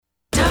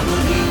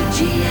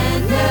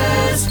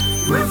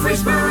WGNS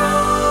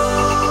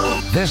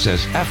Murfreesboro. This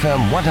is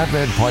FM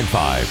 100.5,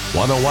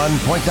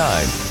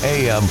 101.9,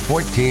 AM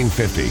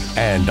 1450,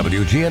 and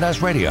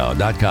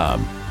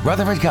WGNSradio.com.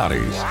 Rutherford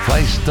County's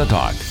place to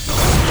talk.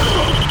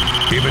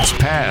 If it's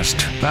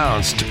passed,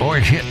 bounced, or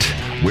hit,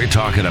 we're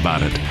talking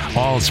about it.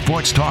 All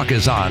Sports Talk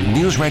is on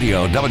News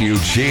Radio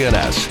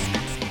WGNS.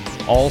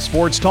 All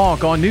Sports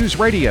Talk on News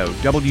Radio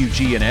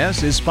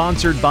WGNS is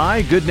sponsored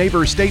by Good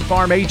Neighbor State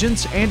Farm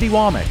agents Andy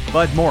Womack,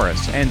 Bud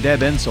Morris, and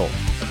Deb Ensel.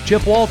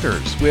 Chip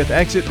Walters with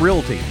Exit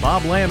Realty,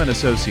 Bob Lamb &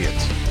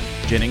 Associates.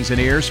 Jennings &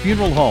 Ayers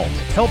Funeral Home,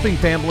 helping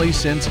families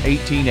since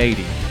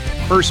 1880.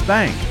 First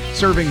Bank,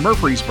 serving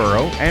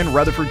Murfreesboro and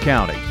Rutherford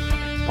County.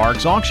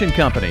 Parks Auction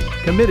Company,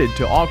 committed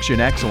to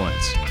auction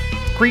excellence.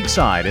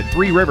 Creekside at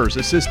Three Rivers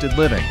Assisted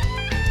Living.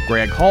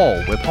 Greg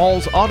Hall with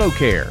Hall's Auto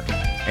Care.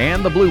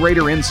 And the Blue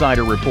Raider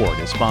Insider Report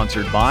is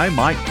sponsored by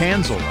Mike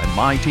Kanzel and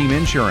My Team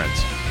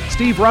Insurance,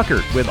 Steve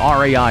Ruckert with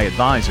RAI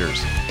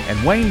Advisors, and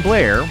Wayne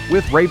Blair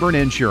with Rayburn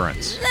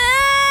Insurance.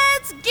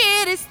 Let's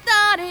get it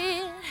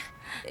started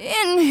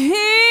in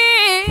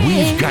here.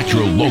 We've got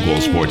your local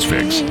sports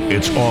fix.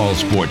 It's All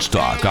Sports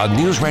Talk on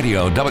News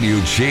Radio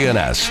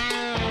WGNS.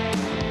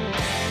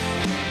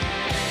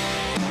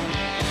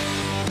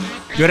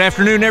 Good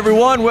afternoon,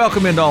 everyone.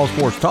 Welcome into All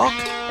Sports Talk.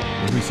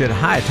 As we said,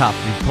 high atop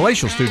the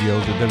palatial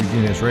studios of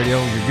WGNS Radio,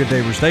 your good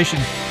neighbor station.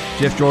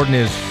 Jeff Jordan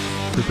is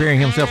preparing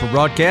himself for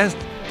broadcast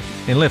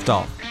and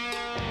liftoff.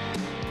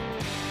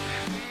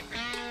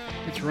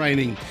 It's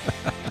raining.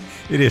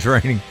 It is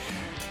raining.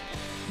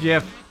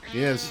 Jeff?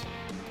 Yes.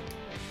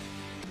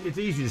 It's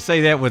easy to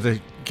say that with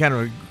a kind of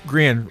a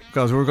grin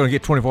because we're going to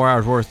get 24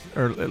 hours worth,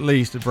 or at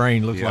least of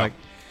rain, looks like.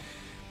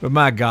 But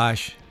my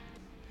gosh,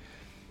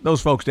 those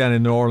folks down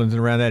in New Orleans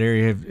and around that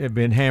area have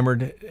been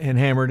hammered and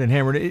hammered and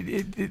hammered.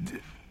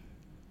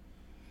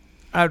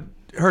 I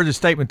heard the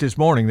statement this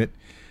morning that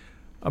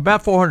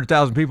about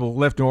 400,000 people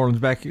left New Orleans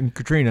back in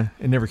Katrina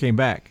and never came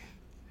back.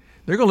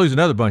 They're going to lose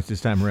another bunch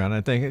this time around,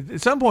 I think.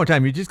 At some point in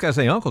time, you just got to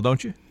say uncle,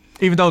 don't you?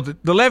 Even though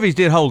the levees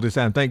did hold this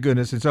time, thank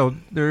goodness. And so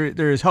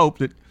there is hope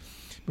that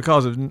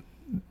because of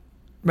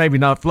maybe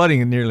not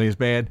flooding nearly as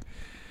bad.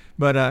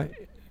 But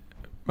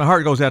my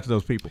heart goes out to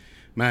those people.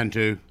 Mine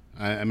too.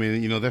 I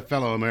mean, you know, they're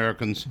fellow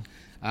Americans.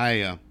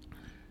 I'm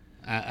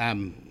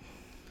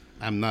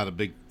not a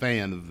big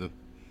fan of the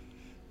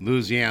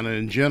Louisiana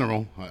in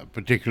general,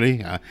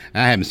 particularly. I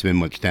haven't spent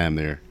much time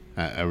there.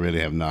 I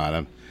really have not.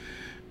 I've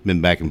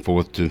been back and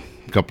forth to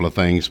a couple of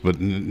things, but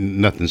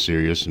nothing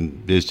serious. And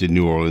visited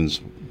New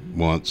Orleans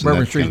once.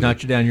 Bourbon Street's not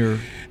down your...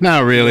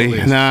 Not really.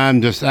 No, I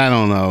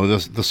don't know.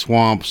 The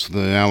swamps,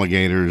 the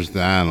alligators,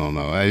 I don't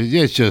know.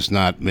 It's just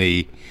not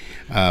me.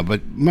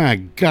 But my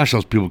gosh,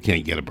 those people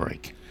can't get a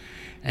break.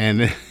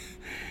 And,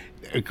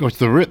 of course,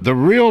 the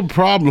real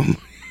problem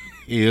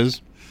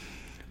is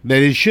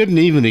that it shouldn't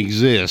even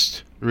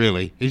exist,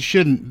 really. There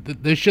shouldn't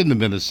have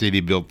been a city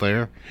built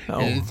there.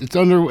 Oh.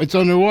 It's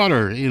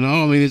underwater, you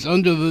know. I mean, it's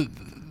under the...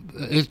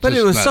 But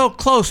it was so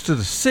close to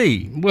the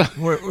sea. Well,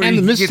 where and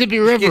the Mississippi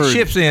River. Get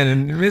ships in,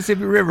 and the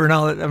Mississippi River and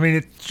all that. I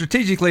mean,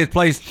 strategically it's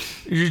placed.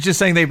 You're just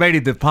saying they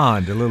baited the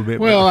pond a little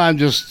bit. Well, I'm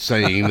just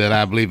saying that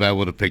I believe I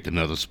would have picked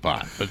another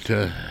spot. But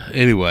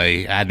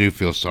anyway, I do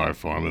feel sorry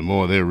for them. And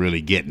boy, they're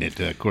really getting it.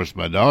 Of course,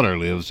 my daughter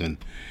lives in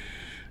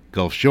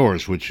Gulf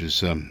Shores, which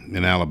is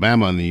in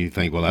Alabama, and you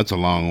think, well, that's a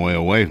long way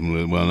away from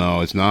it. Well,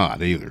 no, it's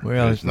not either.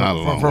 Well, it's not a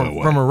long way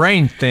away. From a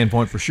rain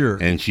standpoint, for sure.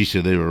 And she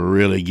said they were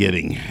really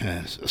getting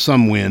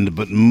some wind,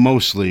 but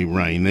mostly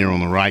rain. They're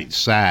on the right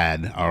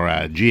side, or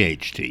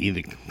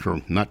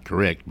GHT, not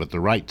correct, but the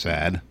right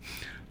side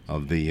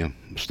of the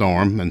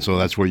storm, and so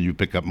that's where you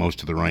pick up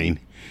most of the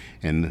rain,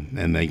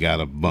 and they got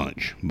a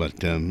bunch,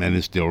 but and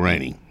it's still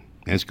raining.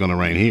 And it's going to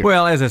rain here.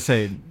 Well, as I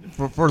said,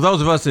 for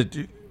those of us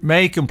that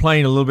may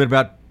complain a little bit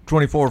about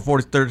 24,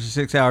 40,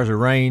 36 hours of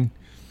rain,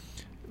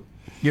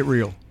 get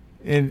real.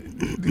 And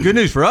the good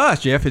news for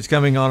us, Jeff, it's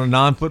coming on a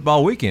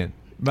non-football weekend.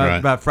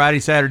 About Friday,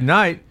 Saturday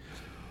night,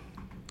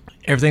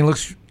 everything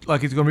looks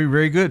like it's going to be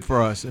very good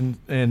for us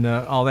and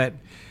all that.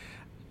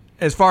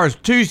 As far as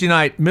Tuesday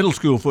night middle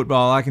school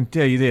football, I can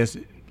tell you this.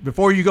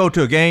 Before you go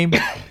to a game,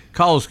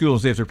 call the school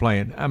and see if they're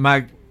playing.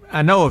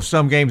 I know of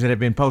some games that have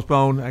been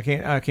postponed. I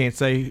can't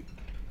say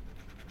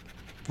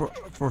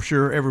for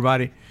sure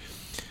everybody.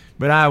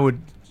 But I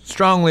would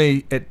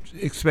strongly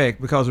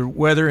expect, because of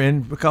weather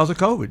and because of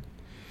COVID,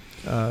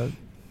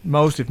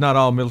 most, if not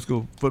all, middle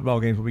school football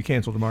games will be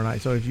canceled tomorrow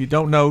night. So if you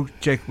don't know,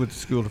 check with the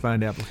school to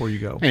find out before you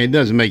go. And it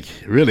doesn't make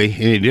really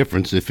any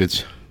difference if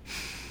it's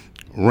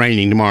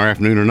raining tomorrow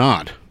afternoon or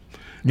not.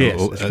 Yes,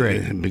 that's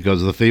correct.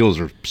 Because the fields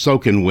are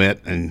soaking wet,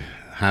 and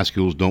high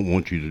schools don't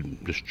want you to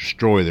just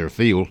destroy their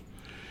field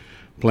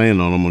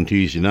playing on them on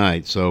Tuesday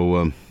night.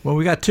 So, well,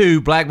 we got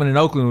two, Blackman and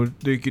Oakland,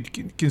 they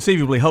could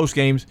conceivably host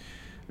games.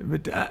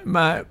 But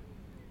my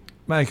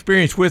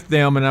experience with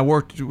them, and I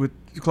worked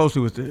closely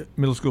with the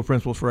middle school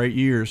principals for 8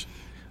 years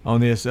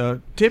on this.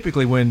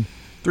 Typically, when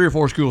 3 or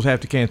 4 schools have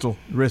to cancel.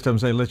 The rest of them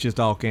say, let's just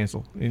all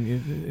cancel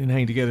and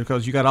hang together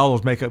because you got all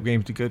those makeup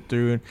games to go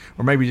through,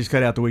 or maybe just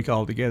cut out the week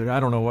altogether. I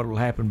don't know what will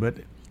happen, but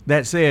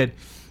that said,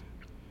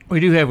 we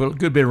do have a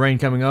good bit of rain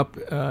coming up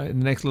in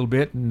the next little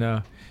bit,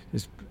 and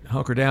just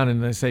hunker down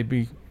and they say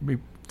be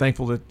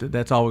thankful that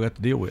that's all we got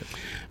to deal with.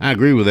 I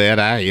agree with that.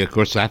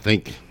 I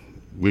think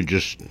we're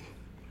just,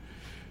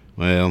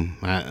 well,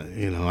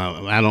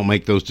 I don't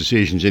make those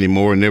decisions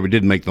anymore and never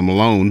did make them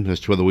alone as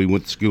to whether we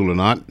went to school or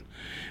not,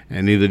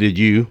 and neither did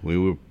you. We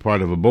were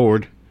part of a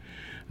board.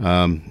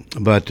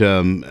 But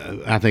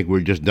I think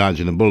we're just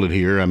dodging a bullet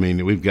here. I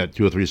mean, we've got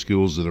 2 or 3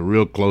 schools that are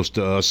real close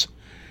to us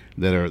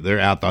they're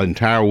out the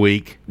entire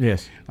week.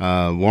 Yes.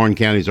 Warren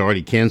County's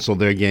already canceled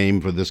their game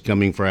for this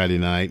coming Friday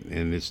night,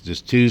 and it's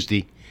just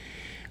Tuesday.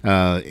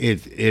 I'm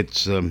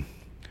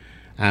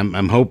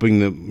hoping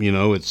that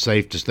it's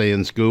safe to stay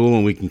in school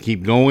and we can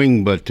keep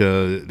going, but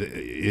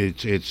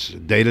it's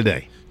day to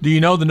day. Do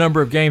you know the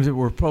number of games that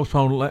were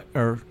postponed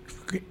or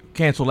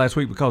canceled last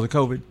week because of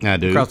COVID? I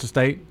do. Across the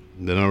state?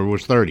 The number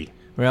was 30.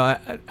 Well,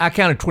 I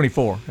counted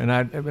 24, and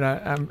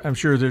I'm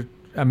sure that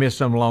I missed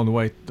some along the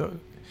way.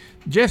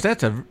 Jeff,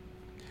 that's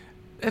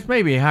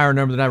maybe a higher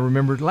number than I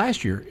remembered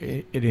last year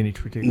at any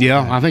particular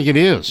time. I think it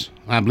is.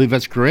 I believe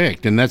that's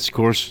correct, and that's, of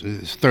course,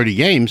 it's 30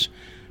 games,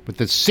 but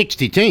that's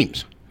 60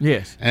 teams.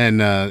 Yes.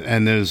 And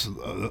there's,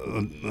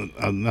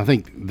 I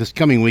think this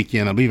coming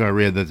weekend, I believe I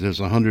read that there's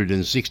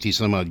 160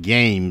 some odd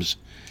games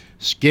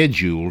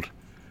scheduled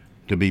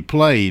to be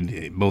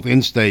played, both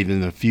in-state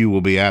and a few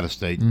will be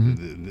out-of-state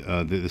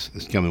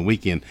this coming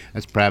weekend.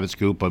 That's private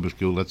school, public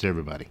school, that's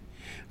everybody.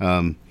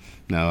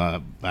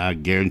 Now, I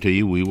guarantee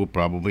you we will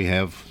probably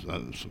have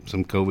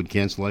some COVID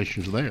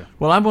cancellations there.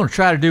 Well, I'm going to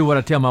try to do what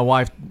I tell my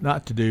wife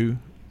not to do,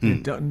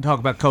 and talk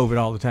about COVID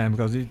all the time,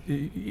 because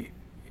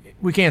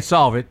we can't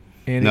solve it.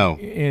 And,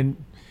 and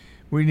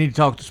we need to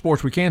talk to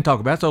sports we can talk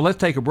about. So let's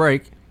take a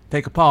break,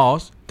 take a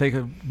pause, take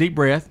a deep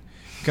breath,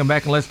 come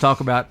back and let's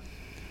talk about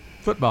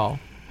football.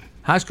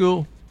 High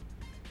school,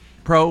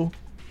 pro,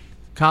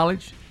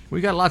 college. We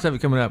got lots of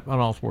it coming up on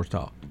All Sports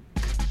Talk.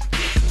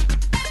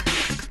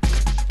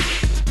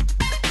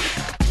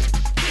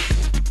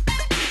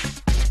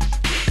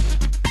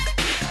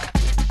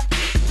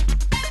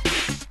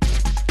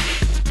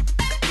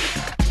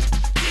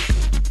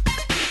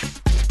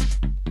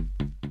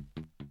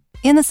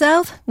 In the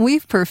South,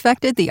 we've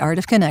perfected the art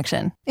of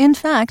connection. In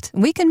fact,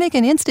 we can make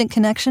an instant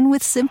connection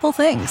with simple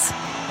things.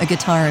 A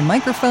guitar and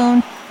microphone,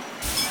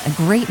 a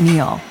great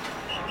meal,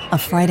 a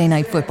Friday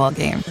night football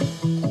game.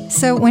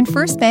 So when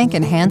First Bank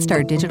enhanced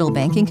our digital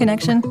banking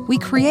connection, we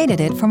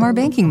created it from our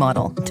banking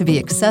model to be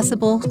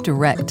accessible,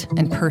 direct,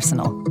 and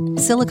personal.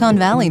 Silicon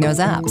Valley knows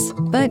apps,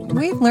 but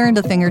we've learned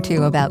a thing or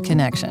two about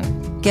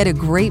connection. Get a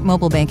great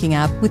mobile banking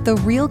app with the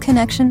real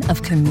connection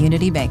of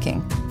community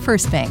banking.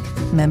 First Bank,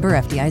 member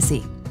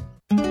FDIC.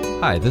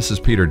 Hi, this is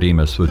Peter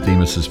Demas with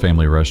Demas's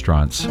Family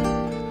Restaurants.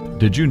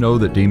 Did you know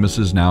that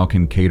Demas's now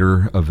can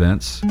cater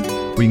events?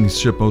 We can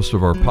ship most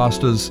of our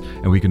pastas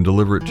and we can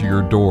deliver it to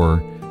your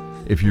door.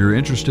 If you're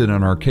interested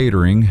in our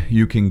catering,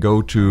 you can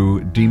go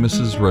to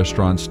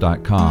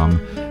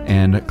demas'srestaurants.com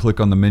and click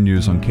on the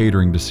menus on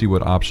catering to see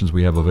what options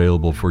we have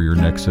available for your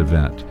next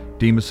event.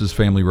 Demas's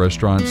Family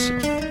Restaurants,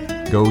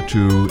 go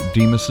to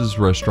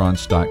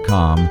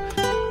demas'srestaurants.com.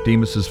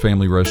 Demas's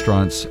Family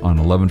Restaurants on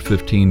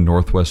 1115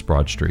 Northwest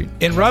Broad Street.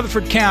 In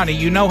Rutherford County,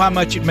 you know how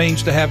much it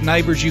means to have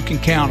neighbors you can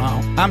count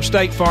on. I'm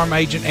State Farm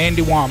Agent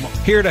Andy Wommel,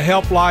 here to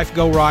help life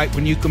go right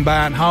when you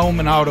combine home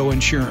and auto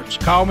insurance.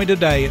 Call me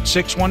today at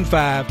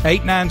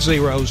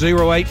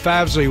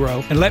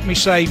 615-890-0850 and let me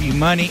save you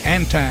money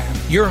and time.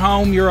 Your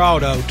home, your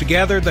auto,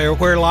 together they're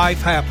where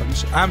life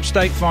happens. I'm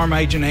State Farm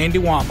Agent Andy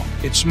Wommel.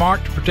 It's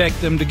smart to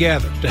protect them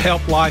together to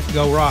help life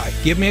go right.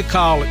 Give me a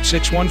call at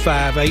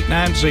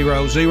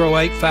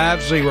 615-890-0850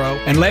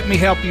 and let me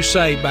help you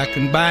save by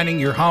combining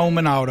your home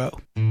and auto.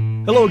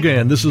 Hello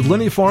again, this is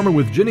Lenny Farmer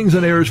with Jennings &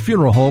 Ayers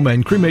Funeral Home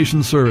and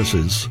Cremation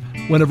Services.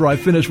 Whenever I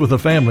finish with a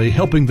family,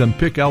 helping them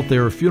pick out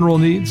their funeral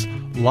needs,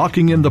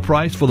 locking in the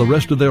price for the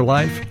rest of their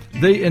life,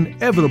 they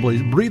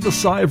inevitably breathe a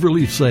sigh of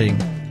relief saying,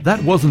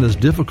 that wasn't as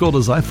difficult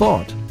as I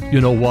thought.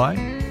 You know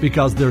why?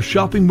 Because they're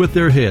shopping with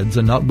their heads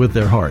and not with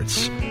their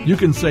hearts. You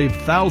can save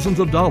thousands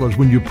of dollars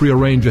when you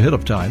prearrange ahead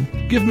of time.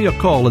 Give me a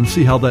call and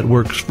see how that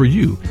works for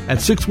you at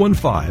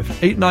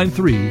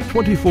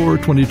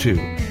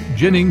 615-893-2422.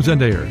 Jennings &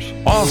 Ayers.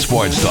 All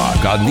Sports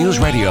Talk on News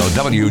Radio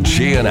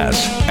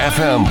WGNS,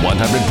 FM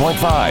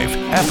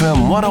 100.5,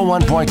 FM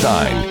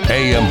 101.9,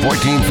 AM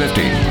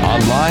 1450,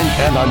 online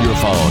and on your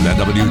phone at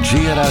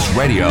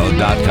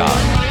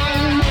WGNSradio.com.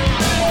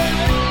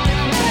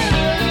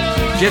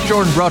 Jeff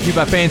Jordan brought to you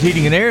by Fans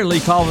Heating and Air, Lee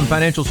Colvin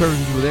Financial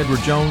Services with Edward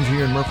Jones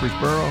here in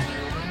Murfreesboro.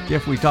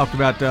 Jeff, we talked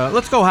about,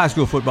 let's go high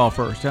school football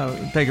first.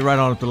 Take it right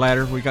on up the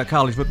ladder. We got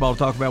college football to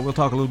talk about. We'll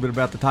talk a little bit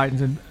about the Titans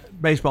and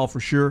baseball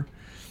for sure.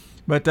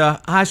 But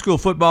high school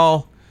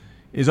football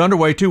is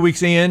underway 2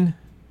 weeks in,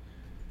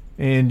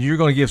 and you're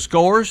going to give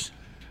scores.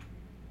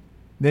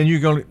 Then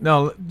you're going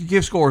to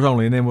give scores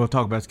only, and then we'll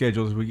talk about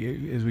schedules as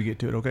we get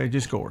to it. Okay,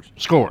 just scores.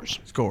 Scores.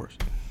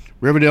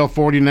 Riverdale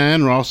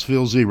 49,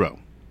 Rossville 0.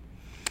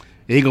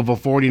 Eagleville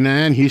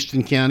 49,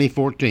 Houston County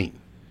 14.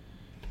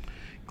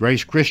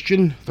 Grace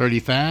Christian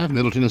 35,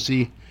 Middle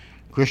Tennessee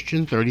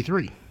Christian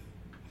 33.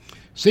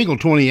 Siegel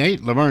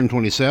 28, Laverne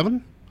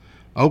 27.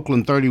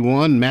 Oakland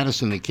 31,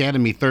 Madison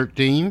Academy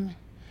 13.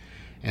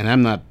 And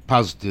I'm not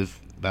positive,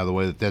 by the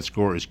way, that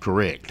score is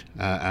correct.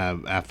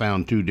 I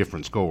found two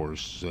different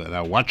scores.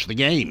 I watched the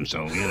game,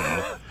 so,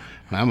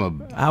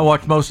 I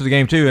watched most of the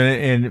game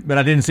too, but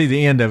I didn't see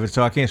the end of it,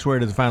 so I can't swear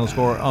to the final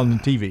score on the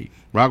TV.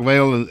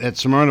 Rockvale at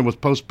Smyrna was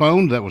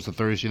postponed. That was the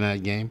Thursday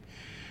night game.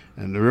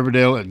 And the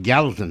Riverdale at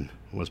Gallatin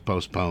was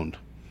postponed.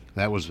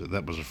 That was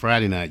a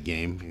Friday night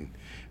game.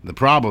 The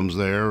problems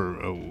there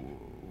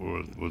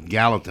were with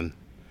Gallatin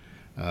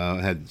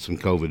had some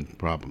COVID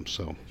problems.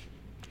 So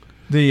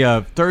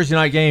the Thursday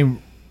night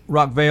game,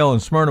 Rockvale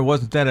and Smyrna,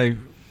 wasn't that a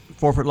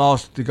forfeit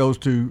loss that goes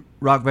to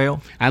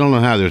Rockvale? I don't know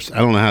how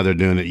they're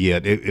doing it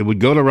yet. It would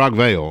go to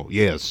Rockvale,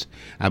 yes,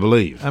 I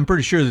believe. I'm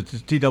pretty sure that the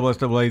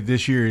TSSAA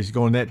this year is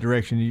going that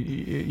direction.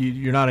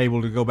 You're not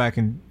able to go back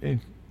and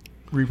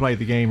replay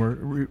the game or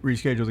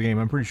reschedule the game.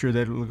 I'm pretty sure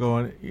that it'll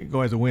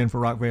go as a win for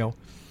Rockvale.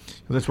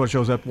 So that's what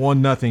shows up.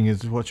 1-0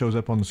 is what shows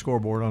up on the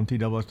scoreboard on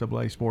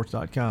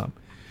TSSAAsports.com.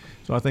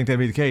 So I think that'd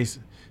be the case.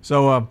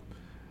 So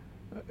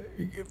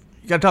you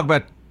got to talk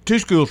about two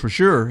schools for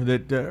sure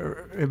that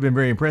have been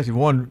very impressive.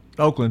 One,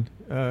 Oakland,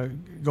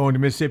 going to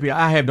Mississippi.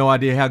 I have no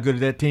idea how good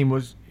that team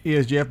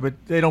is, Jeff, but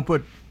they don't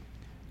put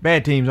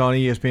bad teams on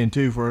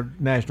ESPN2 for a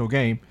national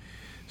game.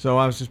 So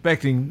I was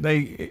suspecting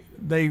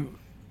they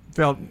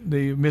felt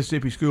the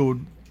Mississippi school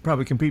would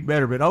probably compete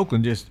better, but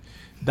Oakland just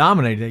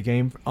dominated that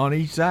game on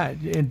each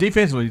side. And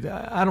defensively,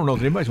 I don't know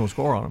if anybody's going to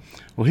score on them.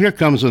 Well, here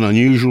comes an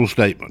unusual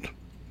statement.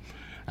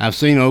 I've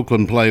seen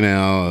Oakland play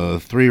now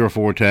 3 or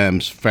 4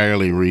 times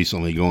fairly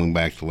recently, going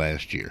back to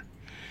last year.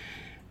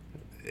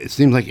 It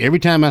seems like every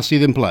time I see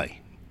them play,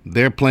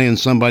 they're playing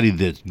somebody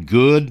that's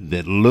good,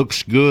 that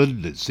looks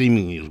good, that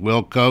seemingly is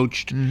well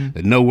coached,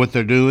 that know what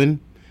they're doing,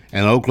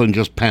 and Oakland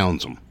just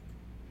pounds them.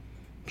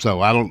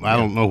 So I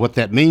don't know what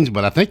that means,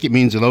 but I think it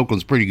means that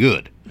Oakland's pretty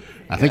good.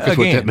 I think that's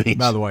again, what that means.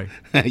 By the way.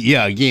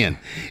 Yeah, again.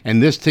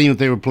 And this team that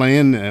they were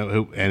playing,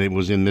 and it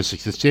was in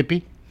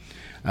Mississippi,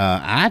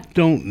 I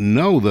don't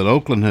know that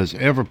Oakland has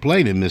ever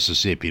played in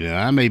Mississippi.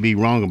 Now, I may be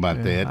wrong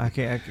about that.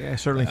 I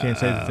certainly can't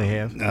say that they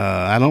have.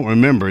 I don't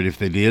remember it if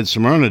they did.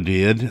 Smyrna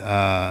did,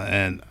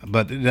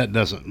 but that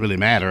doesn't really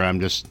matter.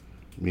 I'm just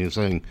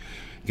saying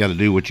you got to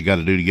do what you got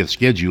to do to get a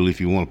schedule if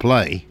you want to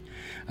play.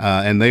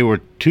 And they were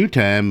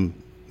 2-time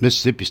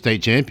Mississippi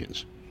State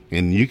champions.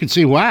 And you can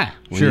see why.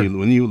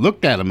 When you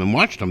looked at them and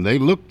watched them, they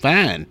looked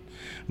fine.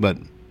 But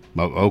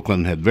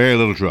Oakland had very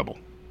little trouble.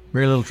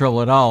 Very little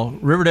trouble at all.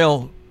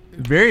 Riverdale,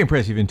 very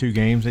impressive in 2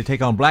 games. They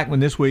take on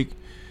Blackman this week.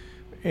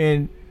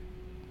 And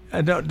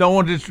I don't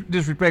want to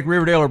disrespect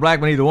Riverdale or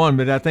Blackman, either one,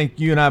 but I think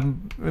you and I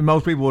and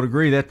most people would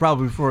agree that's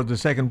probably for the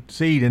second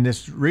seed in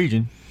this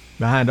region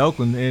behind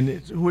Oakland,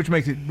 which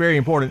makes it very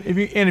important.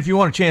 If you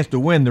want a chance to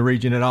win the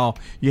region at all,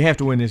 you have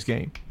to win this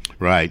game.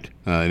 Right.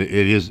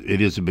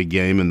 It is a big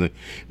game, and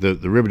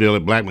the Riverdale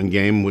at Blackman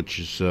game, which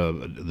is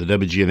the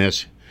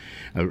WGNS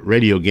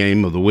radio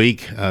game of the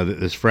week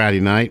this Friday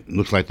night.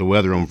 Looks like the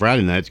weather on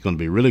Friday night is going to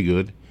be really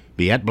good.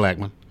 Be at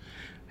Blackman.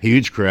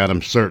 Huge crowd,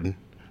 I'm certain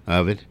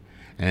of it.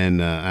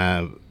 And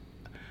I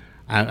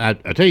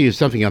tell you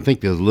something I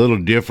think is a little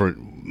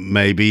different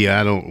maybe.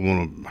 I don't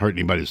want to hurt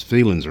anybody's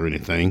feelings or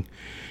anything,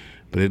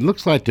 but it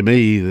looks like to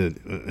me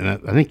that, and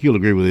I think you'll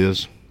agree with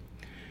this,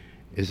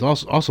 it's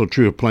also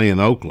true of playing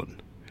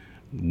Oakland.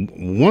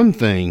 One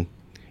thing,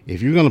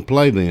 if you're going to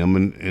play them,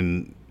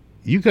 and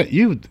you've got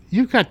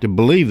to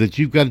believe that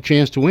you've got a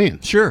chance to win.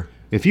 Sure.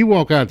 If you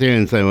walk out there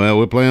and say, "Well,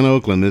 we're playing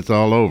Oakland, it's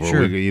all over,"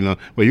 sure. You're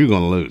going to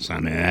lose. I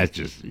mean,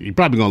 you're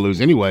probably going to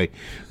lose anyway,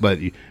 but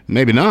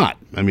maybe not.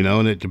 I mean,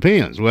 and it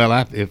depends. Well,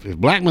 if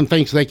Blackman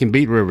thinks they can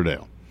beat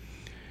Riverdale,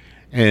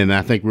 and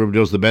I think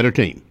Riverdale's the better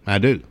team, I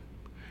do.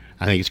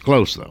 I think it's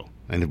close though,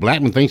 and if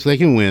Blackman thinks they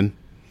can win,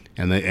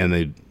 and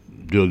they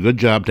do a good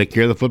job, take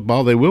care of the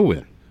football, they will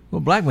win.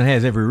 Well, Blackman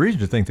has every reason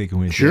to think they can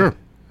win. Sure.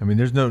 I mean,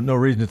 there's no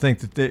reason to think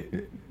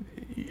that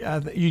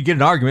you get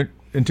an argument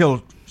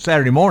until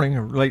Saturday morning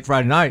or late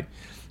Friday night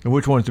of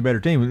which one's the better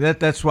team.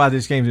 That's why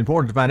this game's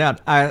important to find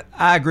out. I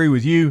agree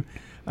with you.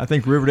 I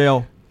think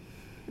Riverdale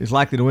is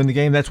likely to win the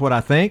game. That's what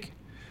I think.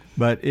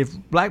 But if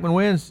Blackman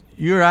wins,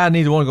 you or I,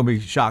 neither one are going to be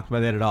shocked by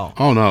that at all.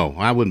 Oh, no.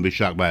 I wouldn't be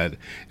shocked by it.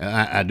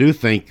 I do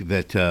think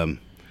that and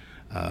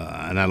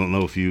I don't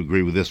know if you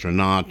agree with this or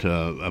not,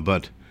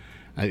 but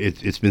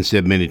it's been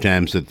said many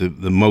times that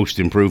the most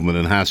improvement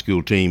in high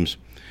school teams,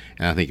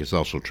 and I think it's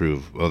also true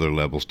of other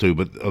levels too,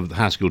 but of the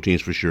high school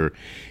teams for sure,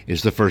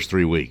 is the first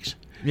 3 weeks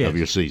of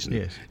your season.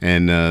 Yes.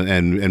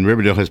 And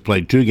Riverdale has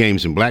played 2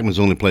 games, and Blackman's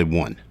only played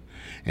 1,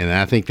 and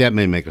I think that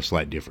may make a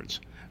slight difference.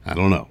 I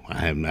don't know.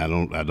 I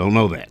don't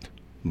know that,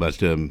 but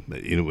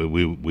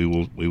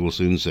we will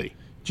soon see.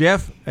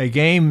 Jeff, a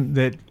game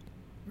that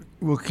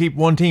will keep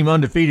one team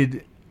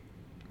undefeated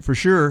for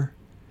sure,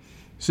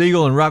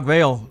 Siegel and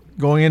Rockvale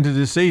going into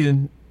this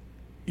season,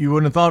 you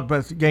wouldn't have thought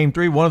about Game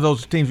 3, one of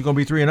those teams was going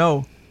to be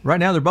 3-0. Right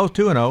now, they're both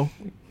 2-0,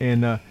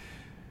 and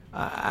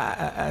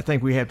I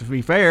think we have to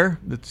be fair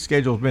that the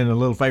schedule's been a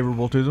little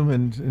favorable to them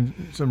in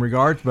some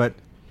regards, but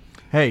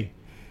hey,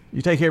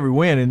 you take every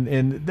win,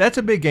 and that's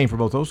a big game for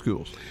both those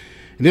schools.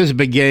 It is a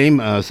big game.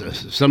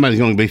 Somebody's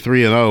going to be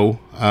 3-0,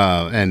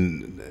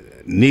 and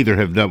neither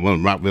have done. Well,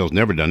 Rockville's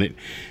never done it,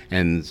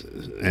 and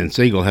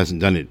Siegel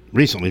hasn't done it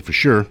recently for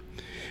sure.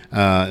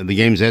 The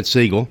game's at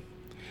Siegel.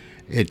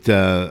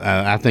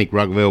 I think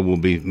Rockville will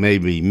be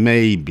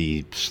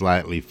maybe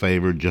slightly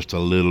favored, just a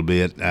little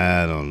bit.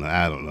 I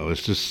don't know.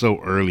 It's just so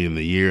early in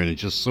the year, and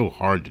it's just so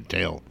hard to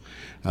tell.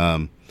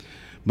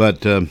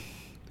 But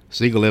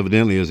Siegel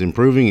evidently is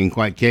improving and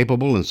quite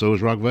capable, and so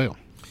is Rockville.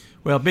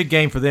 Well, big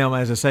game for them,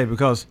 as I say,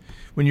 because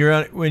when you're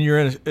at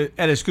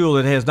a school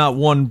that has not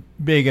won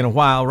big in a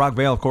while,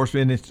 Rockvale, of course,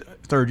 in its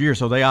third year,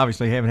 so they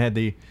obviously haven't had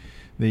the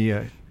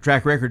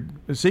track record.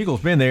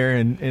 Siegel's been there,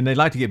 and they'd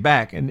like to get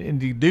back, and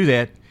to do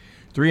that,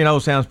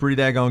 3-0 sounds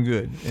pretty daggone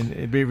good, and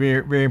it'd be very,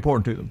 very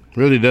important to them.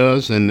 Really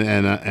does, and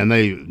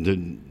they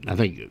I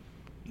think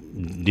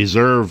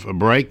deserve a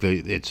break.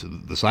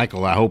 The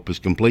cycle, I hope, is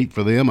complete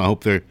for them. I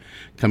hope they're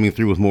coming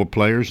through with more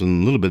players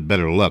and a little bit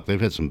better luck.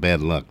 They've had some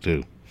bad luck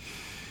too.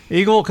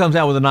 Eagle comes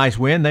out with a nice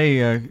win.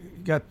 They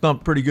got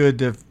thumped pretty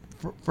good.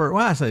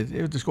 I say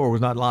the score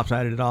was not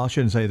lopsided at all. I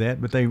shouldn't say that,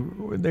 but they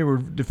were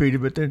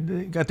defeated. But they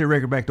got their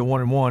record back to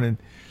 1-1,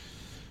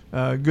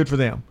 and good for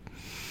them.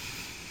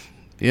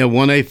 Yeah,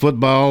 1A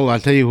football. I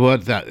tell you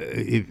what,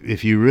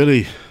 if you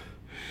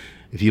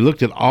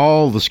looked at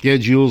all the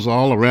schedules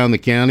all around the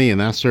county,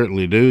 and I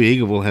certainly do,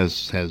 Eagleville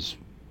has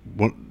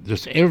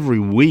just every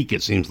week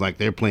it seems like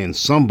they're playing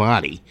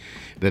somebody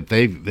that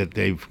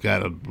they've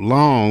got a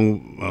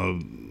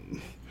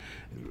long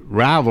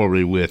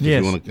rivalry with. Yes.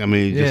 If you want to, I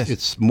mean, yes.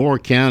 It's Moore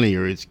County,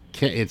 or it's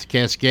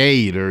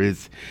Cascade, or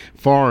it's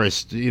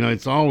Forest.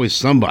 It's always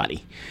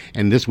somebody.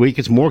 And this week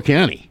it's Moore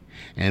County,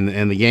 and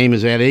the game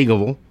is at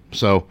Eagleville.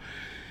 So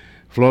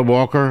Floyd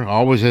Walker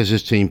always has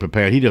his team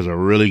prepared. He does a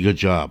really good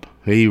job.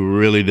 He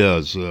really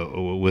does.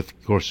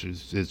 Of course,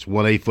 it's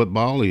 1A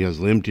football. He has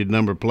a limited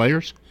number of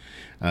players,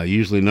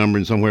 usually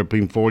numbering somewhere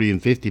between 40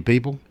 and 50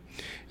 people.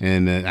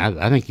 And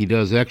I think he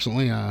does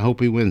excellently. I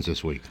hope he wins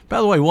this week. By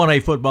the way,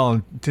 1A football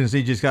in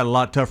Tennessee just got a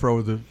lot tougher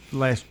over the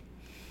last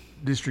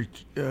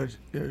district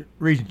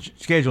region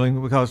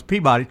scheduling, because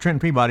Trenton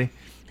Peabody,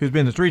 who's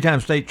been the 3-time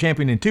state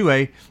champion in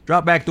 2A,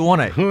 dropped back to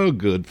 1A. Oh,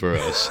 good for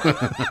us.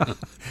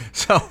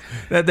 So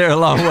they're a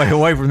long way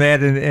away from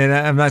that, and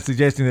I'm not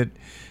suggesting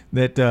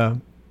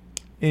that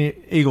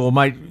Eagle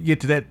might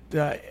get to that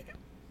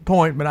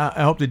point, but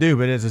I hope they do.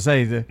 But as I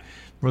say,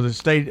 for the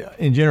state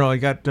in general, you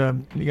got a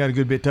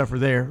good bit tougher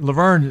there.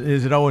 Laverne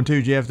is at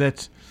 0-2, Jeff.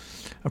 That's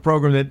a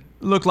program that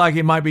looked like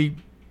it might be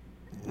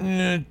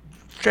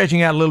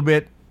stretching out a little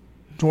bit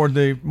toward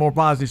the more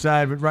positive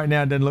side, but right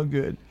now it doesn't look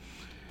good.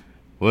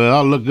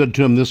 Well, it'll look good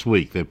to them this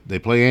week. They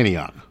play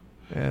Antioch.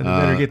 Yeah, they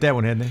better get that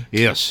one, hadn't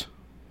they? Yes,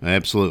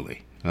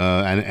 absolutely.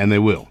 And they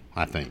will,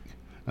 I think.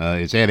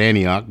 It's at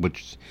Antioch,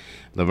 which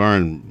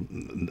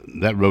Laverne,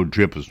 that road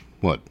trip is,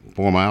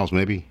 4 miles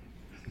maybe?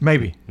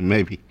 Maybe.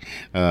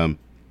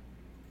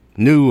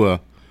 New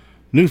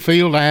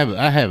field.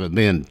 I haven't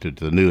been to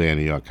the new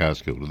Antioch High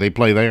School. Do they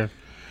play there?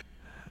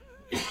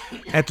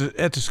 At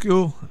the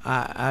school?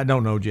 I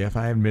don't know, Jeff.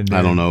 I haven't been there.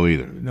 I don't know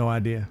either. No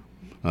idea.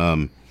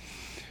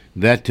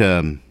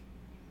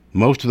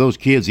 Most of those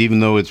kids, even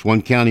though it's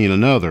one county and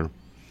another,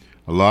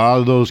 a lot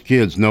of those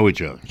kids know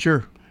each other.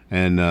 Sure.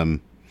 And as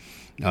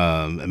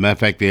a matter of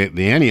fact,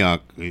 the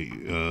Antioch,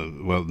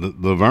 the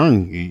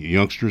Laverne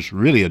youngsters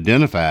really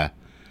identify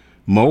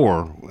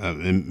more,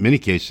 in many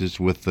cases,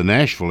 with the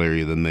Nashville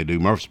area than they do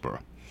Murfreesboro.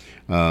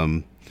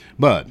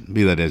 But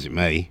be that as it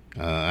may,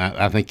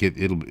 I think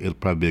it'll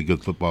probably be a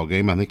good football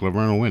game. I think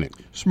Laverne will win it.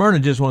 Smyrna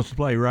just wants to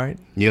play, right?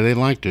 Yeah, they'd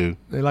like to.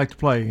 They like to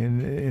play,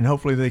 and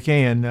hopefully they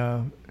can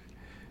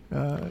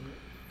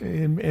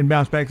and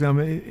bounce back some.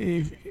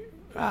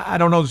 I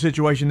don't know the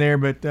situation there,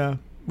 but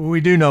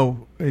we do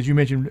know, as you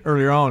mentioned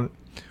earlier on,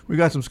 we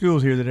got some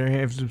schools here that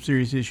have some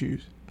serious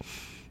issues.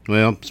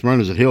 Well,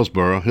 Smyrna's at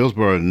Hillsboro.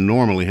 Hillsboro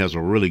normally has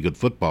a really good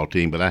football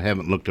team, but I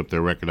haven't looked up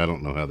their record. I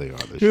don't know how they are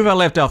this year. Who have I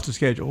left off the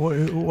schedule? What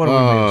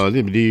have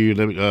we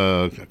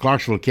missed?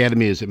 Clarksville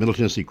Academy is at Middle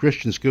Tennessee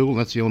Christian School.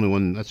 That's the only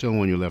one. That's the only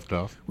one you left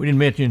off. We didn't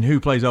mention who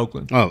plays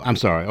Oakland. Oh, I'm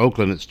sorry.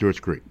 Oakland at Stewart's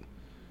Creek.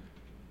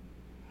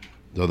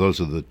 So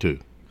those are the two.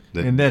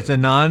 And that's a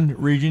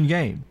non-region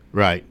game.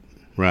 Right.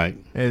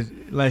 As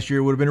last year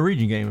it would have been a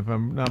region game, if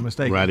I'm not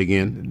mistaken. Right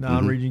again.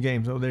 Non-region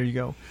game. So there you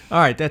go. All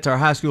right, that's our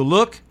high school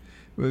look.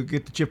 We'll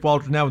get to Chip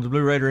Walters now with the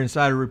Blue Raider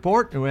Insider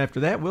Report, and after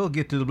that, we'll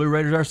get to the Blue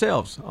Raiders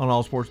ourselves on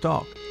All Sports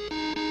Talk.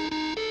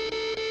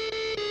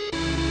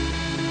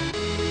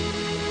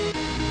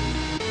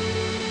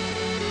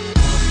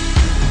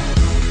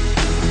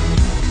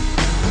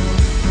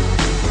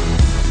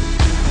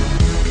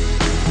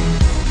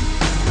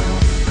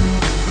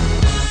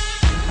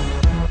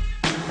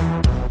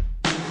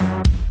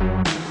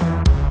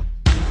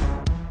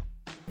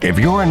 If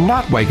you're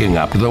not waking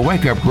up to the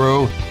Wake Up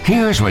Crew,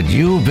 here's what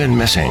you've been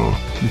missing.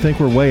 You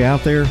think we're way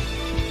out there?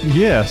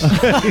 Yes.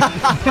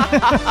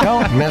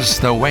 Don't miss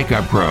the Wake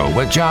Up Crew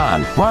with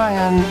John,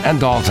 Brian, and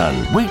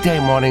Dalton. Weekday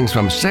mornings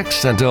from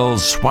 6 until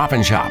Swap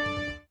and Shop.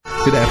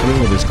 Good afternoon.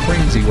 With this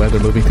crazy weather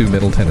moving through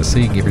Middle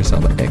Tennessee, give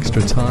yourself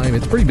extra time.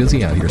 It's pretty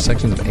busy out here.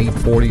 Sections of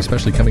 840,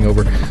 especially coming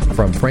over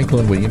from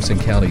Franklin, Williamson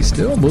County,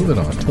 still moving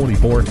on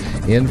 24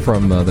 in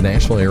from the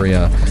Nashville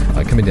area,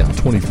 coming down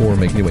 24,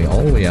 making your way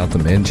all the way out to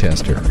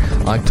Manchester.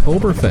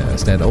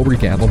 Oktoberfest at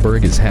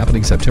Ober-Gatlinburg is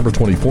happening September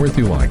 24th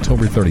through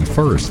October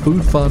 31st.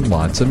 Food, fun,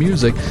 lots of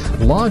music.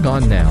 Log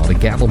on now to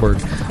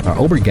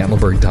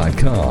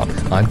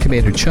Obergatlinburg.com. I'm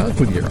Commander Chuck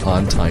with your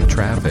on-time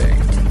traffic.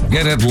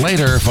 Get it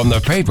later from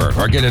the paper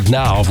or get it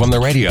now from the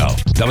radio.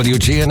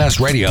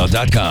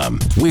 WGNSradio.com.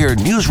 We're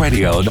News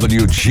Radio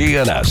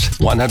WGNS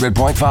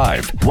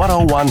 100.5,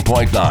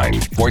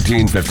 101.9,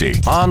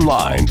 1450.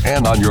 Online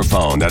and on your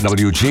phone at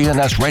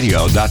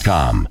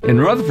WGNSradio.com.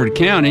 In Rutherford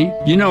County,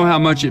 you know how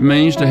much it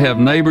means to have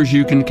neighbors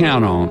you can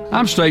count on.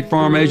 I'm State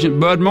Farm Agent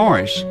Bud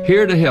Morris,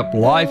 here to help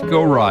life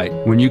go right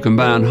when you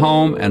combine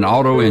home and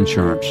auto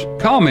insurance.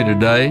 Call me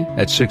today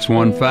at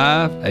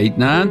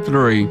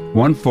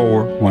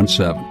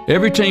 615-893-1417.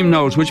 Every team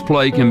knows which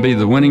play can be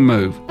the winning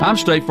move. I'm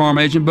State Farm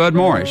Agent Bud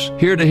Morris,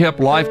 here to help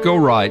life go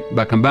right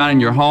by combining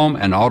your home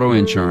and auto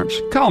insurance.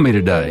 Call me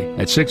today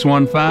at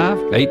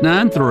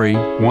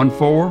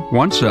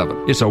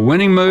 615-893-1417. It's a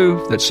winning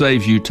move that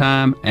saves you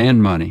time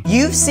and money.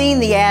 You've seen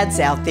the ads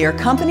out there,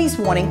 companies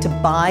wanting to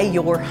buy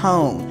your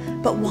home.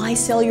 But why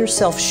sell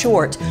yourself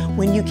short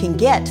when you can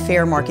get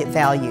fair market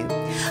value?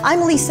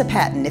 I'm Lisa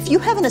Patton. If you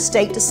have an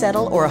estate to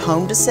settle or a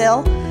home to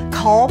sell,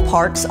 call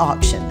Parks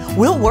Auction.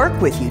 We'll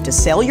work with you to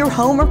sell your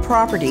home or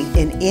property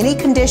in any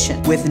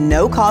condition with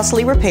no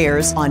costly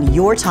repairs on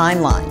your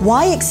timeline.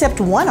 Why accept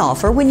one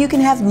offer when you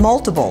can have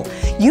multiple?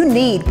 You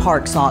need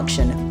Parks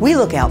Auction. We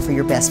look out for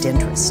your best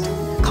interest.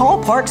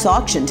 Call Parks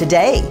Auction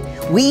today.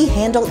 We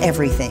handle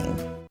everything.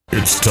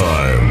 It's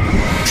time.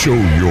 Show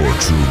your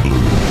true blue.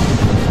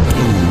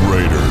 Blue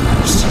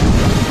Raiders.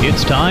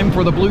 It's time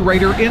for the Blue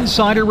Raider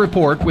Insider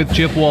Report with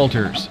Chip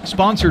Walters,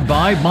 sponsored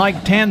by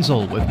Mike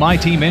Tanzel with My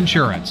Team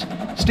Insurance,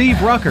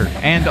 Steve Rucker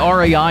and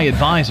RAI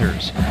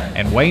Advisors,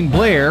 and Wayne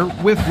Blair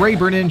with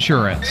Rayburn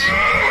Insurance.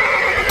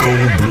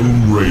 Go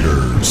Blue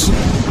Raiders.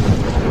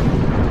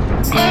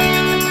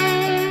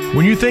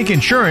 When you think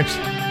insurance,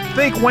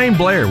 think Wayne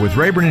Blair with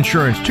Rayburn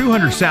Insurance,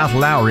 200 South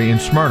Lowry in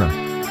Smyrna.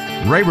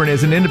 Rayburn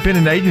is an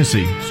independent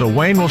agency, so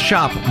Wayne will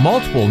shop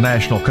multiple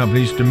national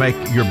companies to make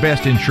your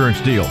best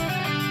insurance deal.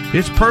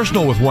 It's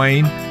personal with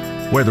Wayne,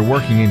 whether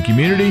working in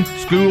community,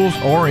 schools,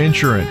 or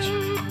insurance.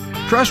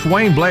 Trust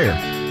Wayne Blair,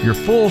 your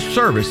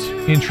full-service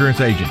insurance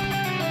agent.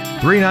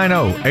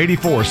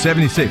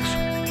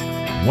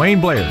 390-8476. Wayne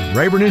Blair,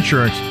 Rayburn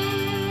Insurance,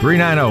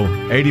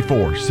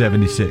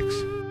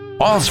 390-8476.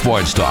 All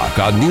sports talk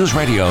on News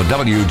Radio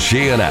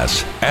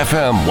WGNS,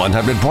 FM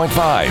 100.5,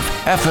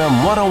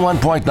 FM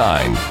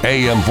 101.9,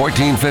 AM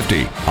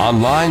 1450,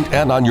 online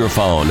and on your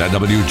phone at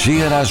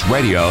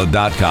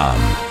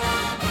WGNSradio.com.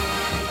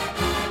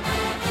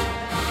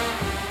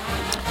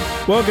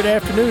 Well, good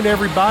afternoon,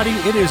 everybody.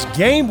 It is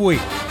game week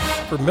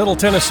for Middle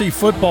Tennessee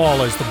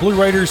football as the Blue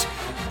Raiders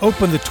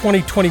open the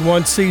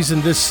 2021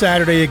 season this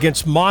Saturday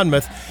against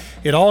Monmouth.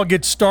 It all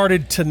gets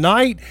started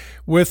tonight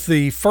with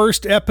the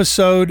first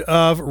episode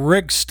of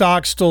Rick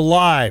Stockstill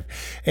Live.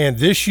 And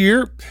this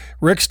year,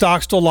 Rick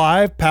Stockstill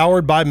Live,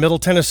 powered by Middle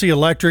Tennessee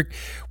Electric,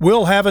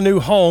 will have a new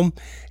home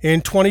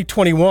in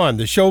 2021.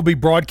 The show will be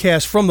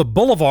broadcast from the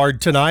Boulevard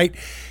tonight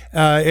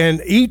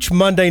and each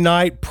Monday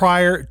night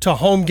prior to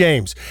home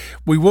games.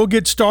 We will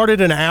get started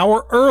an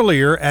hour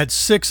earlier at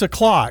 6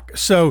 o'clock,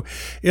 so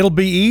it'll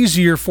be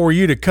easier for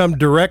you to come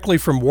directly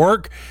from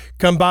work.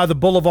 Come by the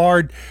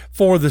Boulevard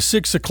for the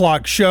 6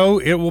 o'clock show.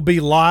 It will be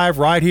live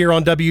right here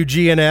on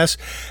WGNS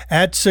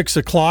at 6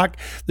 o'clock.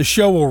 The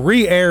show will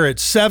re-air at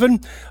 7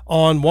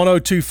 on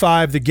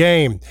 102.5 The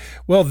Game.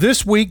 Well,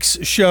 this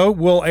week's show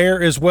will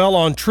air as well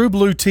on True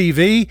Blue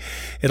TV.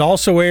 It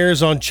also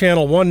airs on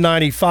Channel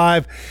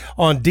 195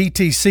 on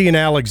DTC in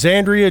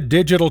Alexandria,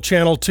 Digital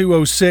Channel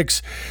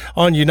 206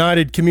 on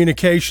United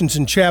Communications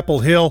in Chapel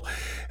Hill,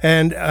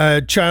 and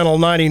Channel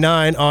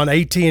 99 on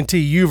AT&T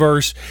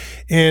Uverse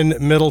in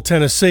Middle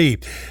Tennessee.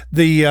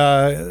 The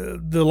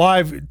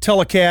live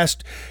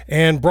telecast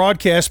and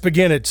broadcast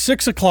begin at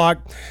 6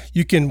 o'clock.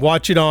 You can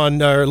watch it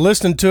on or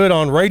listen to it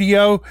on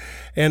radio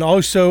and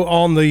also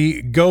on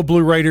the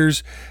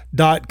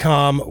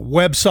GoBlueRaiders.com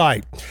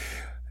website.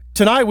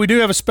 Tonight we do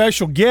have a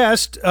special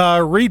guest.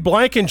 Reed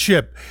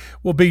Blankenship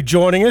will be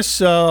joining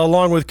us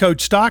along with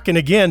Coach Stock. And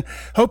again,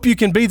 hope you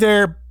can be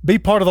there, be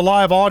part of the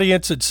live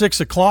audience at 6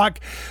 o'clock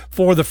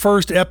for the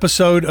first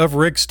episode of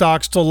Rick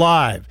Stockstill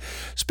Live.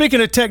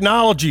 Speaking of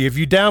technology, have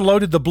you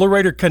downloaded the Blue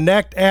Raider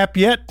Connect app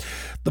yet?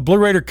 The Blue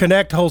Raider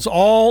Connect holds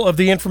all of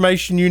the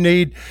information you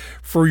need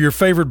for your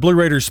favorite Blue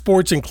Raider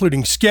sports,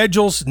 including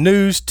schedules,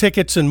 news,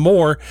 tickets, and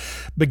more,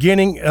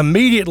 beginning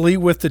immediately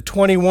with the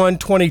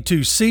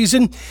 21-22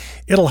 season.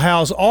 It'll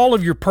house all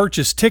of your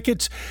purchased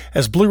tickets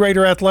as Blue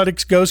Raider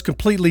Athletics goes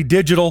completely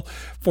digital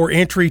for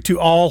entry to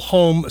all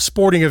home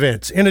sporting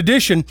events. In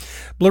addition,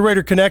 Blue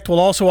Raider Connect will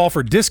also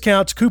offer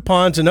discounts,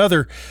 coupons, and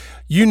other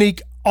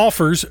unique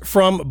offers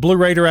from Blue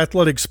Raider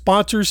Athletics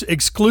sponsors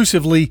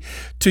exclusively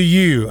to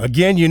you.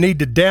 Again, you need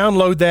to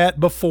download that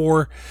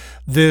before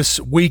this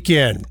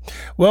weekend.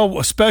 Well,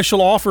 a special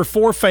offer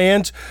for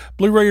fans.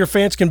 Blue Raider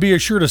fans can be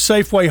assured a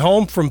safe way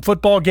home from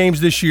football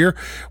games this year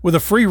with a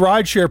free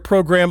rideshare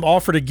program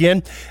offered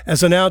again,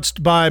 as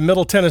announced by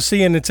Middle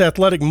Tennessee and its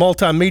athletic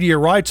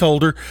multimedia rights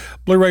holder,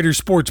 Blue Raider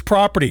Sports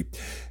Property.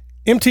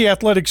 MT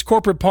Athletics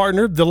corporate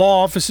partner, the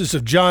law offices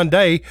of John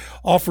Day,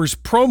 offers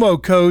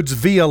promo codes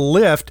via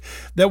Lyft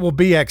that will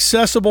be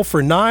accessible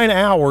for 9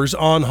 hours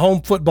on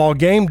home football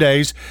game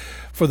days.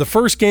 For the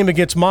first game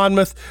against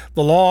Monmouth,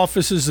 the law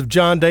offices of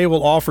John Day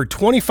will offer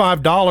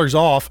 $25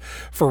 off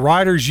for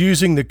riders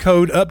using the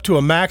code up to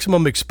a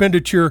maximum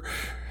expenditure.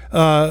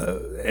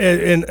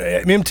 And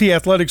MT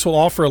Athletics will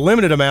offer a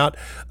limited amount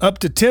up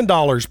to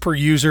 $10 per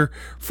user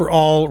for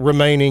all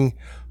remaining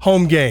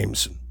home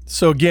games.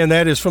 So, again,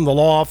 that is from the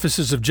law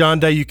offices of John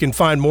Day. You can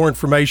find more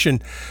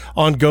information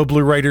on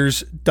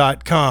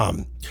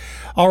GoBlueRaiders.com.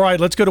 All right,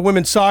 let's go to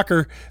women's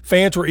soccer.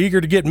 Fans were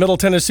eager to get Middle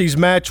Tennessee's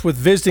match with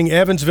visiting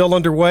Evansville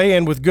underway,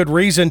 and with good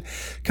reason.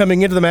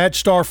 Coming into the match,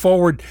 star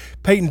forward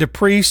Peyton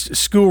DePriest,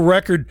 school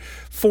record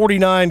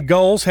 49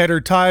 goals, had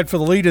her tied for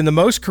the lead in the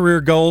most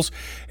career goals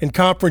in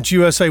Conference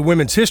USA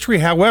women's history.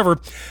 However,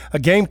 a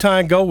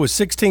game-tying goal with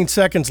 16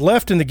 seconds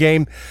left in the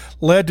game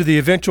led to the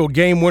eventual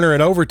game winner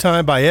in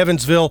overtime by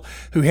Evansville,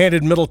 who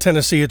handed Middle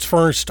Tennessee its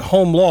first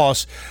home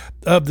loss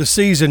of the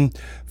season,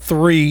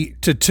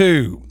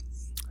 3-2.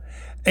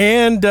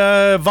 And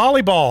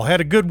volleyball had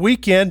a good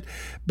weekend,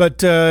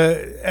 but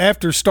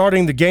after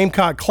starting the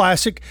Gamecock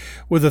Classic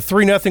with a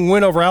 3-0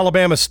 win over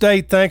Alabama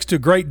State, thanks to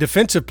great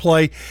defensive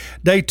play,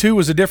 day 2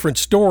 was a different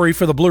story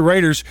for the Blue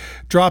Raiders,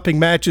 dropping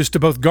matches to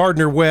both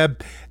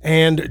Gardner-Webb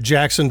and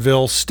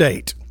Jacksonville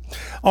State.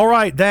 All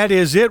right, that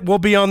is it. We'll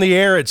be on the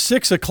air at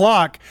 6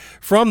 o'clock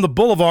from the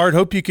Boulevard.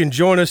 Hope you can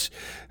join us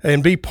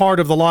and be part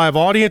of the live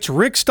audience.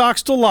 Rick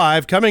Stockstill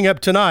Live coming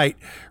up tonight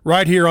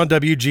right here on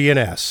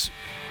WGNS.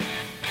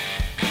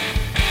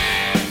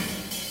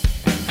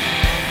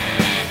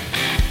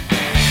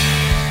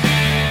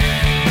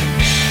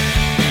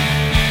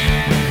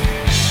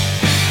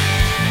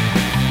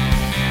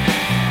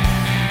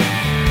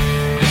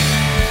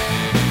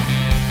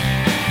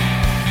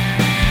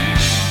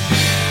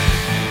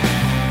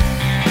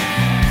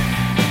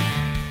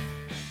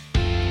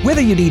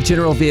 Whether you need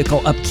general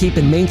vehicle upkeep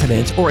and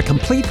maintenance or a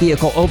complete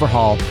vehicle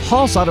overhaul,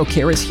 Hall's Auto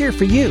Care is here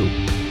for you.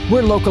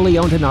 We're locally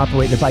owned and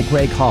operated by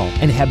Greg Hall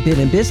and have been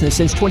in business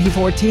since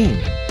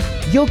 2014.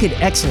 You'll get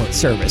excellent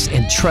service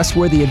and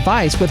trustworthy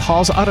advice with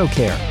Hall's Auto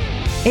Care.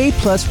 A+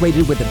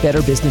 rated with the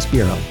Better Business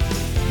Bureau.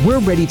 We're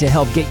ready to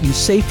help get you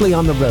safely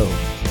on the road.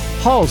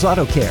 Hall's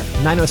Auto Care,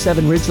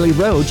 907 Ridgely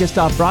Road, just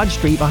off Broad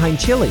Street behind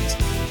Chili's.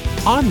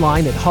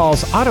 Online at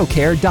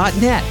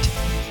hallsautocare.net.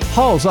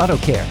 Hall's Auto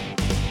Care.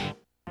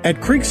 At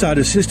Creekside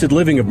Assisted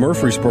Living of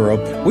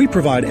Murfreesboro, we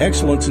provide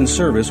excellence in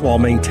service while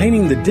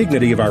maintaining the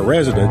dignity of our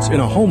residents in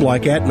a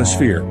home-like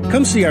atmosphere.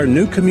 Come see our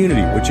new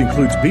community, which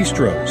includes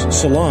bistros,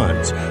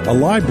 salons, a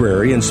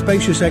library, and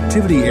spacious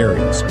activity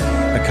areas.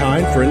 A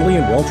kind, friendly,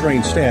 and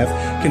well-trained staff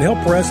can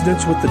help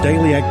residents with the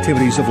daily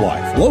activities of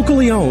life.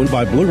 Locally owned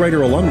by Blue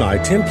Raider alumni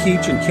Tim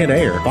Keach and Ken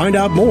Ayer. Find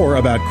out more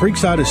about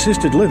Creekside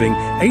Assisted Living,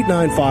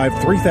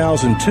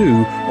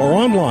 895-3002, or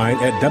online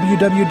at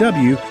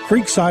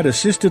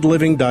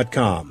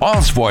www.creeksideassistedliving.com.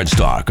 All sports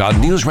talk on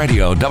News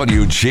Radio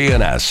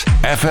WGNS,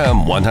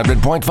 FM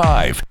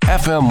 100.5,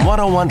 FM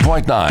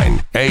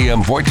 101.9,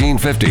 AM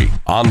 1450,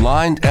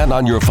 online and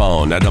on your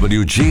phone at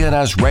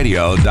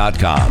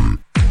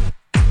WGNSradio.com.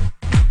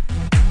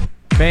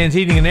 Fans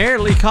Heating and Air,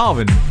 Lee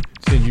Colvin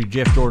sends you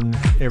Jeff Jordan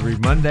every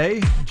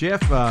Monday.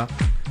 Jeff,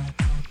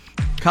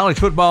 college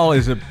football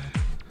is it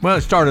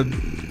started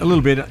a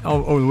little bit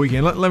over the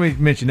weekend. Let me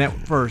mention that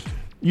first.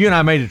 You and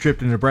I made a trip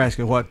to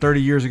Nebraska,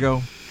 30 years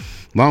ago?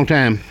 Long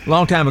time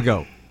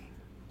ago.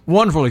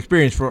 Wonderful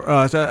experience for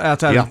us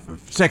outside of the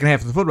second half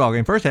of the football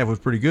game. First half was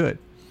pretty good.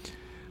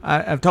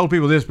 I've told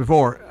people this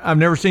before. I've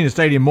never seen a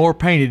stadium more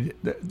painted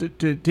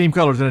to team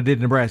colors than I did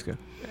in Nebraska.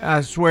 I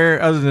swear,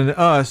 other than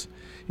us,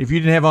 if you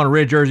didn't have on a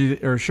red jersey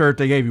or shirt,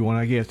 they gave you one,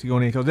 I guess, to go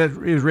in, because it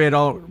was red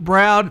all.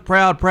 Proud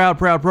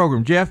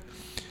program. Jeff,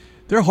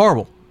 they're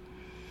horrible.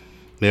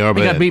 They are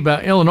bad. They got beat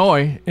by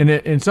Illinois,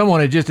 and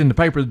someone had just in the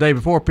paper the day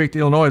before picked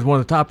Illinois as one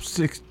of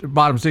the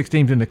bottom 6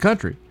 teams in the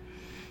country,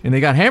 and they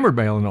got hammered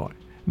by Illinois.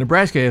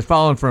 Nebraska has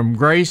fallen from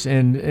grace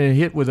and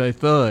hit with a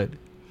thud.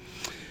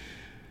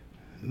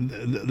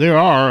 There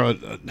are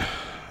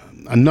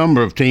a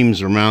number of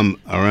teams around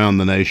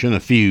the nation, a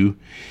few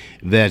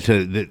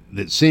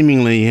that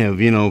seemingly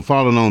have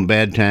fallen on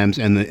bad times,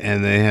 and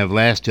they have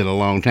lasted a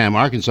long time.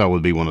 Arkansas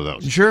would be one of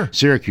those. Sure.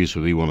 Syracuse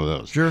would be one of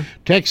those. Sure.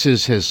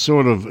 Texas has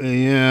sort of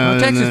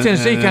Texas,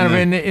 Tennessee, kind of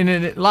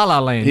in la la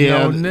land.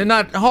 Yeah, they're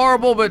not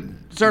horrible, but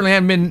certainly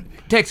haven't been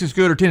Texas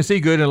good or Tennessee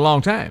good in a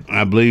long time.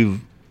 I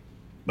believe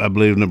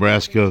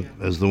Nebraska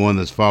is the one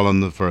that's fallen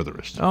the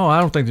furthest. Oh,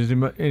 I don't think there's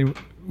any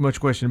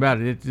much question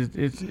about it.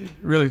 It's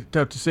really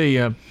tough to see.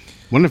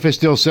 Wonder if they're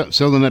still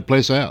selling that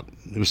place out.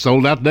 It was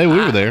sold out the day we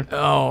were there.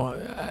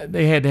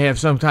 They had to have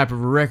some type of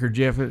a record,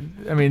 Jeff.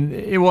 I mean,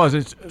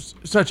 it's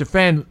such a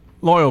fan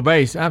loyal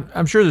base.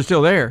 I'm sure they're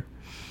still there,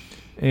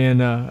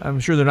 and I'm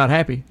sure they're not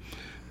happy.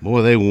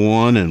 Boy, they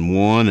won and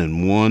won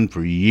and won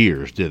for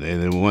years, did they?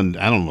 They won,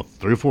 I don't know,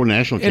 3 or 4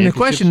 national championships. And the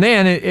question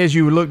then, as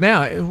you look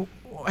now,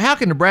 how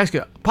can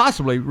Nebraska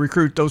possibly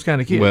recruit those kind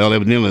of kids? Well,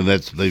 evidently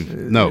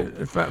no.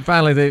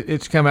 Finally,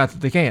 it's come out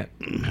that they can't.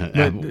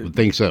 I would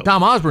think so.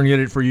 Tom Osborne did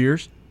it for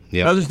years.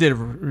 Yep. Others did it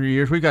for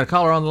years. We've got a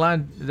caller on the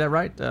line. Is that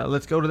right?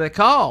 Let's go to that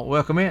call.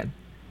 Welcome in.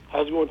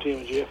 How's it going, Tim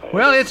and Jeff?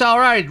 Well, it's all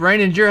right.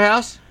 Raining at your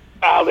house?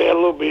 Oh, yeah, a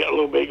little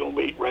bit. Going to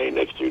be rain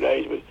next 2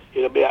 days, but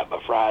it'll be out by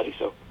Friday.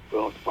 So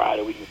on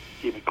Friday we can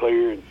keep it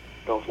clear and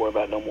don't worry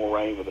about no more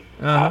rain for the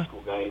high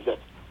school games.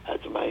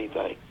 That's the main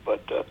thing.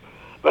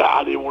 But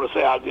I did want to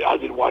say I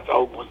did watch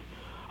Oakland.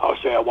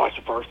 I'll say I watched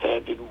the first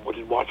half. Didn't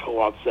watch a whole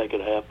lot of the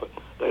second half, but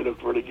they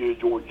looked really good.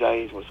 Jordan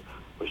James was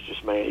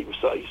just, man, he's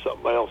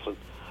something else. And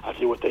I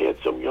see what they had,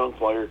 some young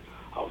player.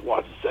 I was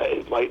watching it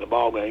was late in the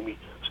ball game. He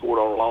scored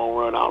on a long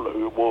run. I don't know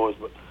who it was,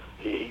 but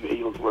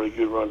he looked really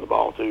good running the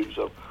ball too.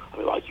 So I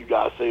mean, like you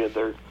guys said,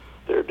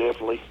 they're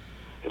definitely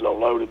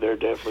loaded. They're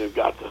definitely have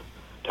got the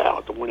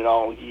talent to win it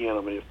all again.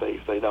 I mean, if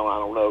they don't, I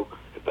don't know.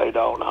 If they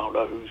don't, I don't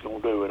know who's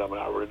going to do it. I mean,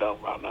 I really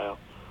don't right now.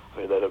 I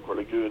mean, they look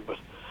really good. But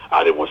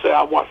I didn't want to say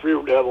I watched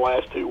Riverdale the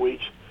last 2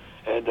 weeks,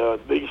 and the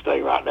biggest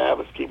thing right now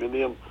that's keeping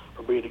them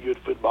from being a good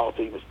football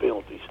team is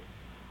penalties.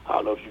 I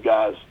don't know if you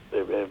guys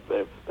they've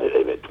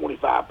had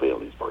 25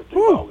 penalties first 2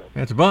 ball games.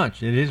 That's a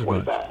bunch. It is a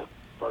 25 bunch.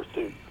 First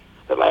 2.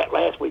 The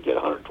last week had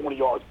 120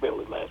 yards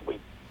penalties. Last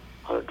week,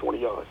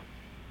 120 yards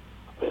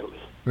penalties.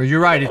 Well,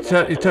 you're right. It's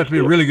tough to be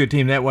a really good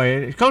team that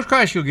way. Coach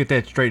Christ will get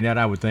that straightened out,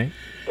 I would think.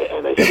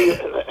 And they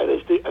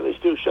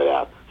still shut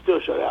out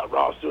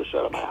Ross. Still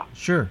shut them out.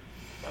 Sure.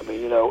 I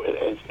mean,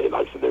 and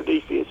like I said, their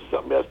defense is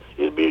something else.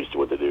 It'll be interesting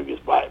what they do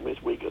against Blackman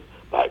this week. Because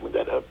Blackman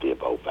that up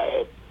tempo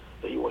fast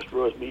that he wants to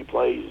run as many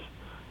plays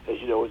as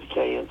he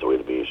can. So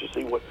it'll be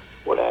interesting to see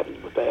what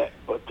happens with that.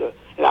 But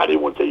and I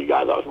did want to tell you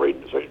guys I was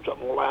reading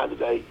something online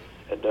today,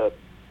 and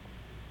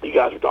you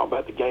guys were talking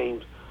about the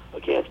games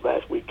canceled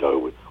last week.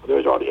 COVID. Well,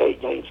 there's already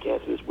 8 games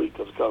canceled this week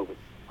because of COVID.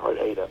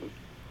 Already 8 of them.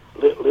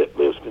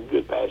 Lipscomb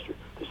Good Pasture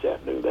this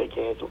afternoon they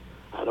canceled.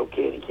 I know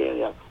Canyon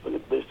County. I look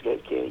at the list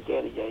against Canyon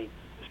County game.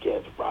 It's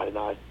canceled Friday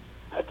night.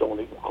 That's the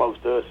only close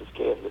to us. It's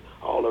canceled.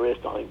 All the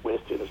rest, I think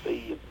West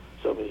Tennessee and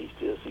some of East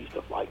Tennessee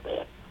stuff like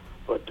that.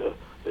 But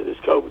this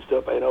COVID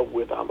stuff ain't over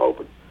with. I'm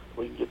hoping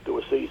we can get through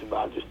a season. But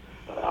I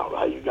don't know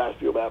how you guys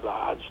feel about it. But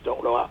I just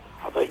don't know.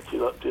 I think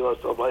T.L.S.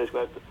 Players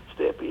going to have to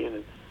step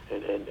in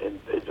and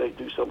they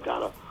do some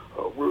kind of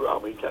rule. I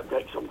mean,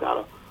 make some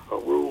kind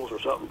of rules or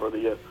something for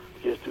the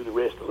just do the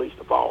rest, at least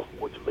the fall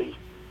sports, at least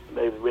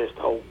maybe the rest of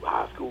the whole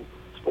high school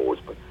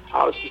sports. But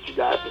I'll just get you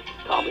guys to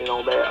comment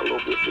on that a little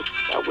bit. Just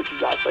what you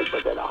guys think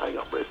about that. I'll hang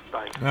up the rest of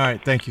the thing. All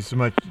right, thank you so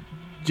much,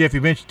 Jeff.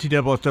 You mentioned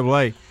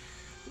TSSAA.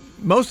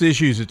 Most of the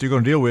issues that they're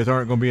going to deal with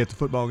aren't going to be at the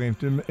football games,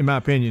 in my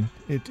opinion.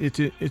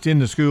 It's in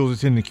the schools,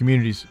 it's in the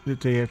communities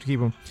that they have to keep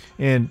them.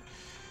 And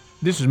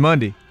this is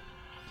Monday.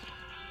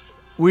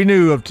 We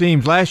knew of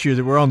teams last year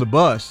that were on the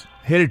bus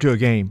headed to a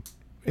game,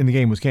 and the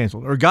game was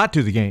canceled, or got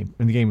to the game,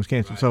 and the game was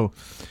canceled. So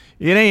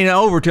it ain't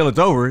over till it's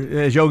over,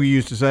 as Yogi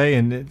used to say,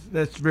 and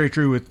that's very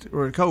true with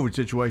a COVID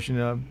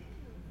situation.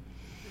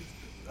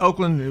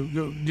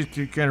 Oakland, just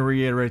to kind of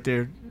reiterate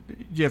there,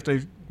 Jeff,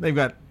 they've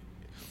got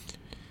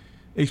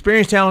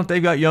experienced talent,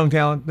 they've got young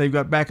talent, they've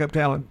got backup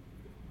talent.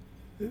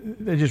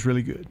 They're just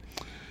really good.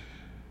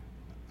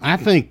 I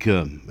think,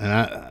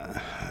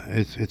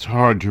 it's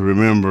hard to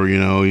remember,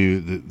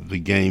 the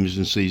games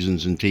and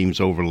seasons and teams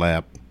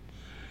overlap.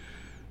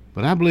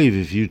 But I believe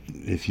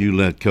if you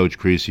let Coach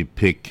Creasy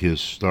pick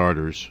his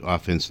starters,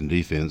 offense and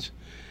defense,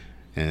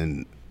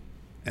 and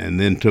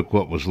then took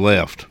what was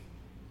left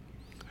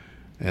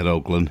at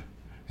Oakland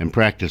and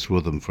practiced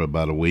with them for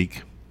about a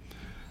week,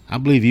 I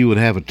believe you would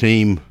have a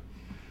team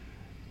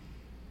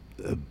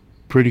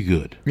pretty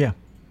good. Yeah.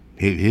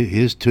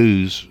 His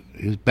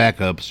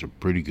backups are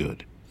pretty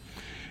good.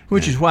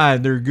 Which is why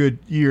they're good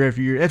year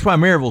after year. That's why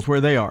Maryville's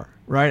where they are,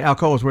 right?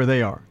 Alcoa's where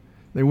they are.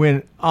 They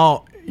win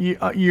all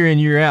year in,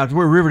 year out. It's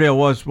where Riverdale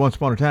was once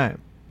upon a time.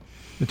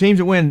 The teams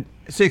that win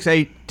 6,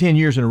 8, 10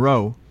 years in a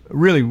row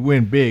really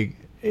win big.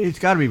 It's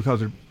got to be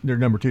because they're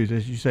number twos.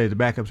 As you say, the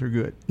backups are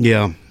good.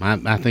 Yeah,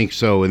 I think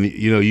so. And,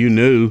 you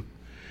knew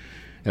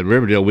at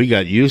Riverdale, we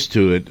got used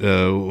to it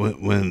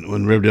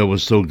when Riverdale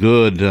was so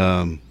good.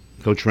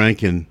 Coach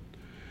Rankin,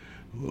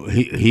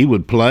 he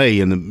would play,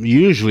 and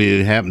usually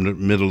it happened in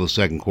the middle of the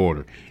second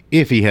quarter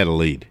if he had a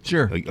lead.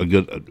 Sure.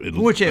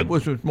 Which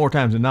was more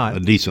times than not. A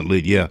decent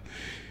lead, yeah.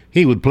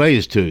 He would play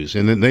his twos,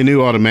 and then they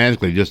knew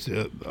automatically, just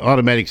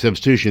automatic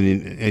substitution,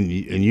 and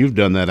you've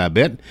done that, I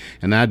bet,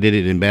 and I did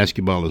it in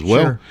basketball as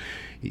well. Sure.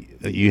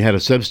 You had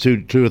a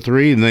substitute 2 or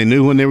 3, and they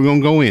knew when they were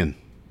going to go in.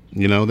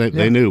 You know,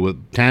 they knew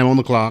with time on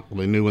the clock,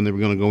 they knew when they were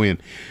going to go in.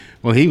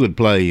 Well, he would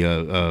play,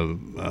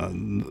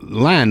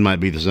 line might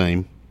be the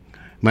same,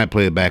 might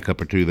play a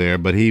backup or two there,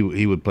 but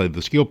he would play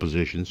the skill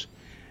positions,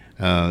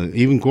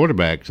 even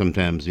quarterback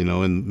sometimes, you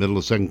know, in the middle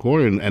of the second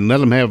quarter, and let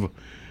them have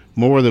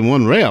more than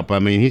one rep. I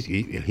mean,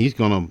 he's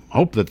going to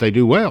hope that they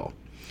do well.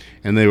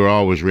 And they were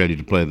always ready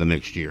to play the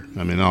next year.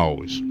 I mean,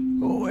 always.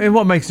 And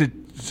what makes it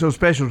so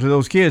special to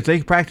those kids,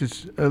 they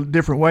practice a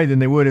different way than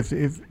they would if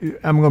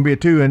I'm going to be a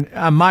 2 and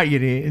I might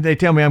get in. They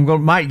tell me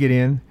might get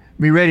in.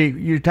 Be ready.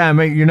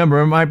 Your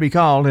number might be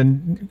called,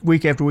 and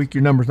week after week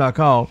your number's not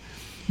called.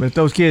 But if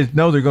those kids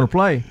know they're going to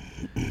play,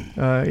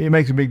 it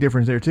makes a big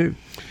difference there too.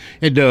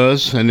 It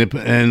does, and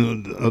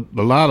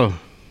a lot of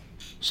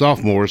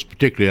sophomores,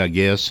 particularly, I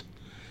guess.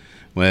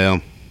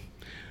 Well,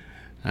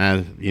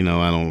 I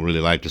don't really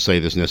like to say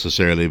this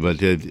necessarily, but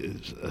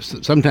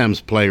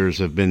sometimes players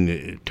have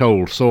been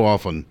told so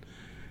often,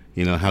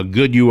 you know, how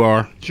good you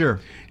are. Sure.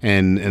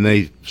 And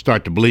they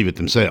start to believe it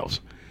themselves,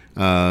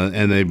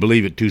 and they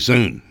believe it too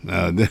soon.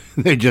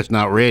 They're just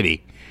not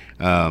ready,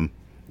 and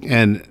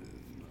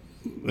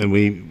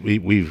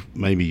we've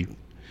maybe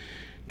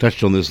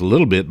touched on this a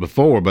little bit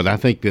before, but I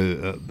think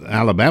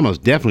Alabama's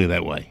definitely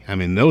that way. I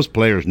mean, those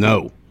players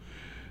know.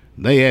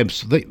 They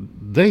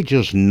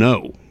just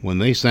know when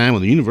they sign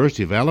with the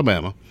University of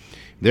Alabama,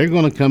 they're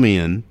going to come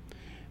in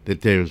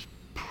that there's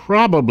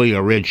probably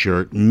a red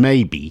shirt,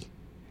 maybe,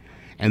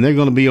 and they're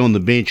going to be on the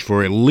bench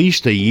for at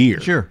least a year.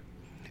 Sure.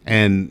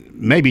 And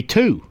maybe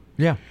 2.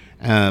 Yeah.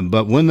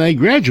 But when they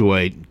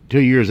graduate 2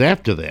 years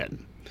after that,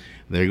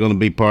 they're going to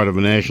be part of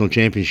a national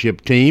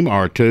championship team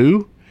or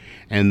 2,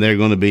 and they're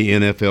going to be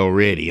NFL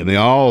ready. And they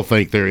all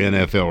think they're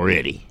NFL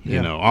ready,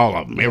 you know, all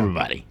of them,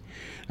 everybody.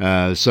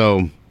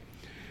 So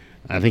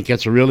I think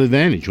that's a real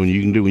advantage when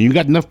you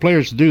got enough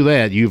players to do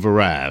that, you've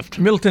arrived.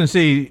 Middle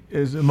Tennessee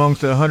is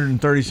amongst the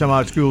 130 some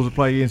odd schools that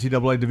play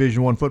NCAA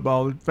Division I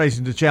football,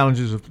 facing the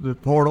challenges of the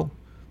portal,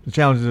 the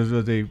challenges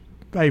of the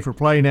pay for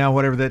play now,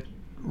 whatever that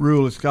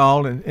rule is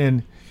called,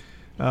 and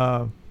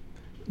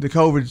the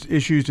COVID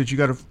issues that you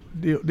got to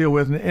deal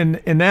with,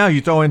 and now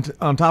you throw in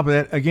on top of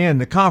that again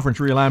the conference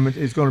realignment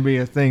is going to be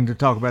a thing to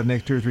talk about the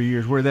next 2 or 3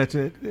 years. Where that's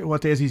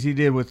what the SEC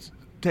did with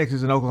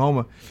Texas and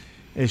Oklahoma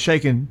is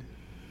shaking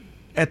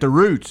at the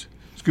roots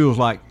schools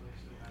like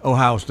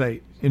Ohio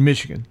State and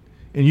Michigan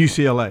and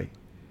UCLA,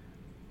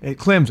 at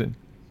Clemson,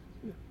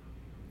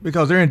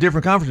 because they're in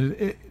different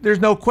conferences. There's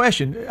no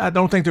question. I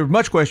don't think there was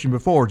much question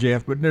before,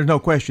 Jeff, but there's no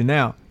question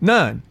now.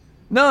 None,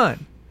 that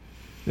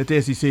the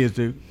SEC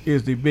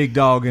is the big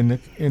dog in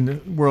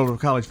the world of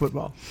college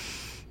football.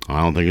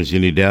 I don't think there's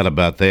any doubt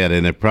about that,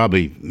 and it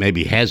probably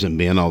maybe hasn't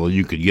been, although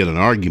you could get an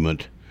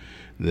argument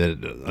that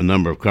a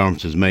number of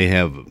conferences may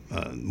have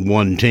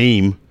one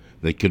team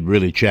that could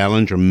really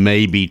challenge, or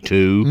maybe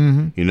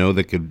 2, you know,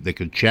 that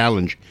could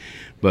challenge.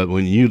 But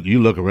when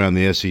you look around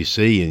the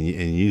SEC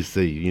and you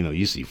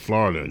see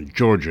Florida and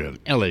Georgia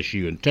and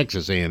LSU and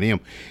Texas A&M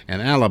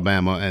and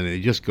Alabama, and it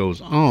just goes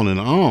on,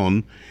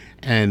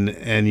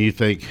 and you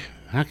think,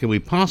 how can we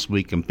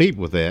possibly compete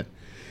with that?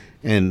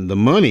 And the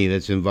money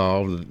that's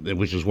involved,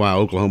 which is why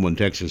Oklahoma and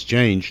Texas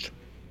changed,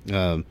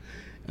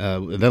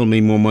 that'll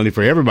mean more money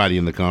for everybody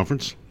in the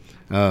conference.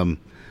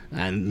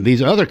 And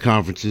these other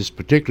conferences,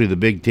 particularly the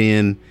Big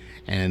Ten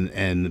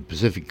and the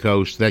Pacific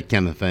Coast, that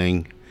kind of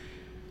thing,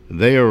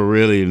 they are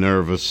really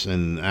nervous,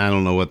 and I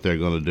don't know what they're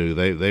going to do.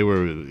 They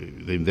were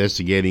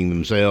investigating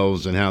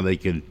themselves and how they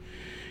could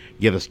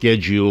get a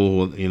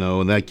schedule, you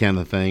know, and that kind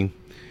of thing.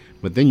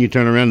 But then you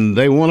turn around and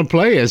they want to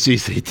play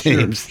SEC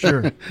teams.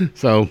 Sure.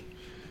 So,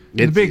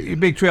 the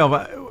Big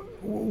 12.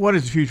 What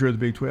is the future of the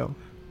Big 12?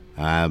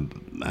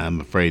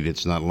 I'm afraid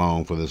it's not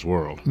long for this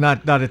world.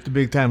 Not at the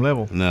big time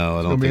level. No,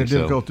 I don't think so. It's going to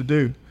be difficult to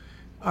do.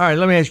 All right,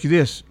 let me ask you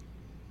this: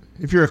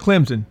 if you're a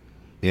Clemson,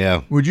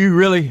 yeah, would you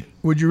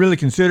really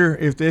consider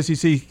if the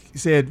SEC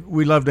said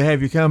we'd love to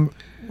have you come?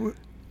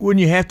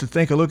 Wouldn't you have to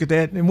take a look at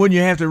that, and wouldn't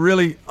you have to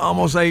really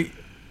almost say,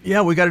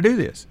 yeah, we got to do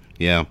this?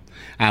 Yeah,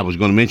 I was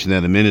going to mention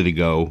that a minute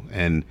ago,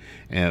 and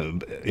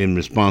in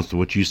response to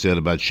what you said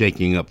about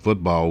shaking up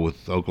football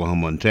with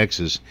Oklahoma and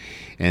Texas,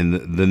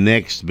 and the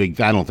next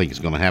big, I don't think it's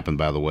going to happen,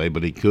 by the way,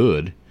 but it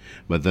could.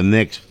 But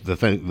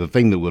the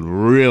thing that would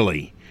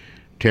really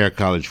tear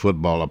college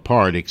football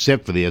apart,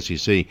 except for the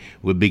SEC,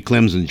 would be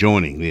Clemson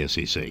joining the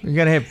SEC. You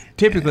got to have,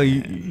 typically,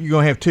 you're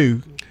going to have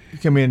 2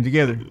 come in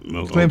together.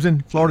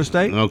 Clemson, Florida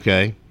State.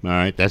 Okay, all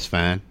right, that's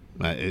fine.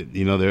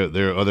 You know,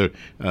 there are other.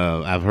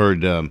 I've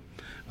heard.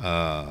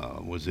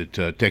 Was it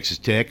Texas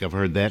Tech? I've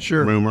heard that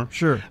rumor.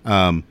 Sure.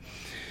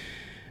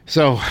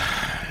 So,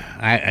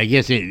 I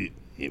guess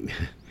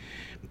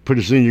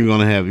pretty soon you're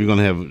going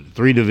to have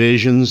 3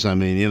 divisions. I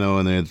mean,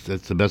 and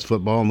it's the best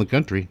football in the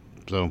country.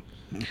 So,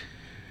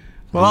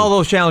 well, all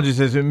those challenges,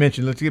 as I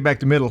mentioned. Let's get back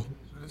to middle.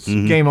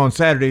 Game on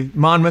Saturday.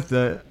 Monmouth,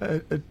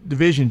 a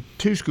Division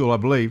II school, I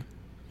believe,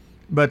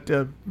 but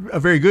a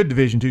very good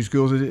Division II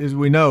school, as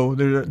we know.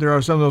 There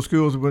are some of those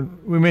schools. When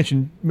we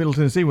mentioned Middle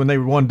Tennessee when they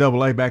were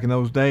 1AA back in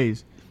those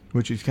days,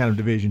 which is kind of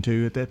Division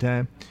II at that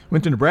time.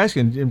 Went to Nebraska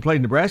and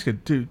played Nebraska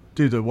to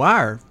the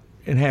wire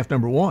in half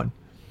number 1.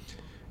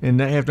 In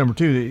half number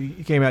 2,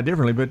 it came out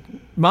differently. But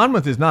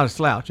Monmouth is not a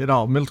slouch at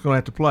all. Middle's going to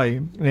have to play,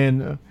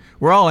 and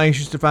we're all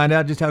anxious to find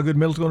out just how good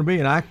Middle's going to be.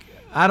 And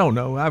I don't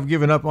know. I've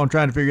given up on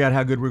trying to figure out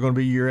how good we're going to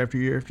be year after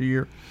year after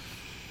year.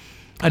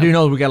 I do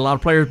know we got a lot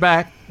of players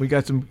back. We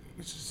got some,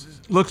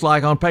 looks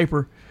like on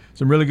paper,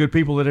 some really good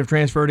people that have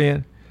transferred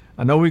in.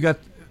 I know we got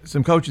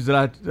some coaches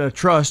that I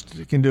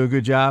trust can do a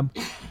good job.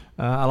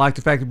 I like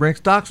the fact that Brent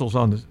Stocksel's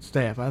on the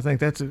staff. I think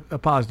that's a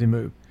positive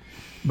move.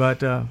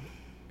 But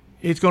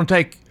it's going to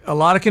take a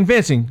lot of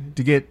convincing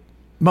to get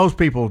most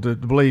people to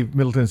believe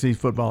Middle Tennessee's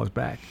football is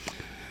back.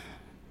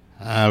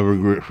 I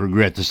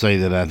regret to say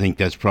that I think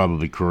that's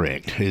probably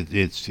correct.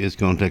 It's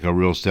going to take a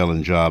real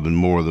selling job and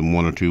more than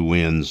 1 or 2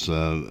 wins,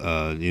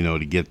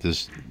 to get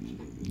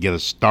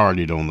us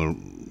started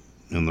in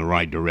the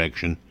right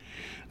direction.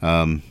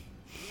 I'm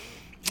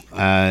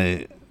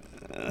kind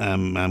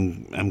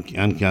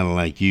of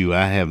like you.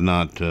 I have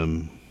not.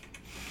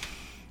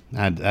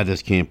 I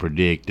just can't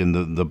predict. And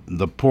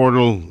the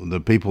portal,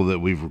 the people that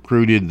we've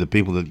recruited, the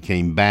people that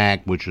came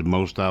back, which is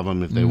most of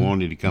them, if they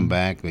wanted to come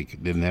back, they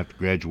didn't have to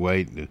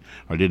graduate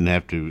or didn't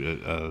have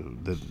to.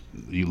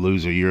 You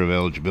lose a year of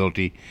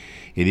eligibility.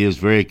 It is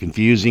very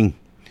confusing,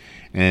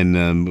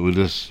 and we'll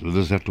just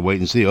have to wait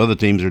and see. Other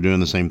teams are doing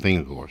the same thing,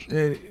 of course.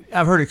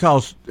 I've heard it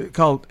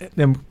called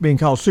them being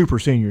called super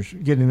seniors,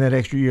 getting that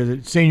extra year.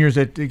 The seniors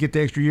that get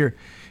the extra year,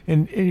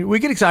 and we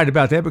get excited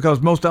about that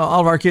because all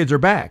of our kids are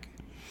back.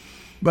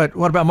 But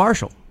what about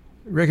Marshall?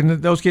 Reckon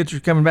that those kids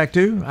are coming back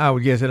too? I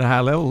would guess at a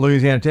high level.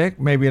 Louisiana Tech,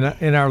 maybe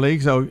in our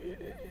league. So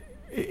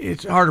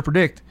it's hard to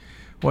predict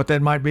what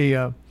that might be.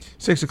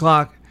 6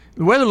 o'clock.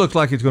 The weather looks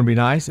like it's going to be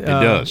nice. It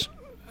does.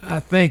 I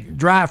think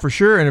dry for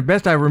sure. And the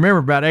best I remember,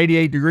 about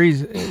 88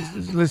 degrees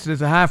is listed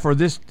as a high for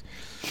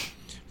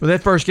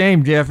that first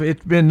game, Jeff.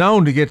 It's been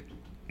known to get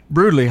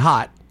brutally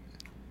hot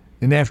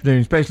in the afternoon,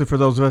 especially for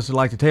those of us that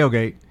like to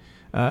tailgate.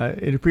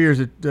 It appears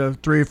at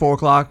 3 or 4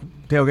 o'clock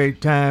tailgate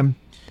time.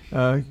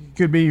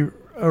 Could be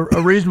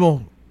a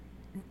reasonable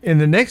in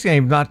the next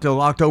game, not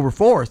till October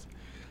 4th.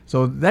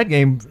 So that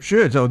game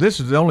should. So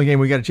this is the only game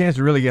we got a chance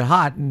to really get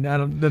hot, and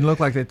doesn't look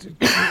like that.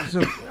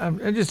 So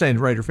I'm just saying,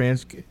 to Raider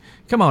fans,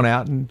 come on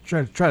out and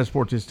try to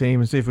support this team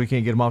and see if we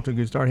can't get them off to a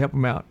good start, help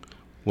them out.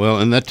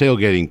 Well, in that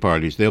tailgating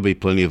parties, there'll be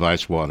plenty of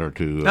ice water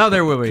to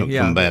there will be.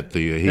 Combat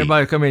the heat.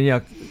 Everybody will come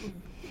in,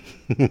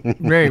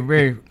 very,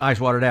 very ice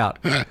watered out.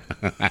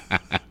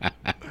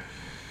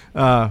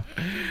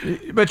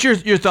 But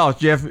your thoughts,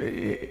 Jeff?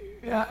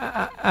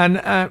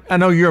 I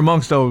know you're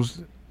amongst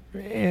those,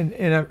 and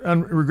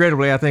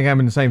regrettably, I think I'm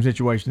in the same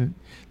situation.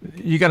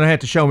 You're gonna have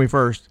to show me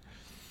first.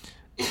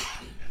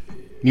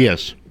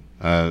 Yes,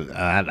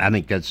 I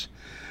think that's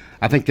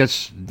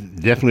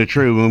definitely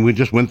true. When we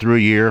just went through a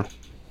year,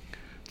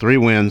 3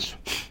 wins,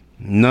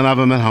 none of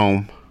them at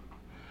home.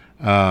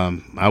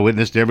 I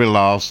witnessed every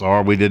loss,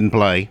 or we didn't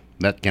play,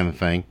 that kind of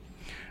thing,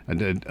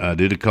 due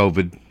to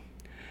COVID.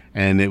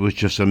 And it was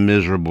just a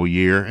miserable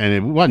year. And it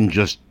wasn't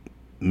just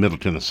Middle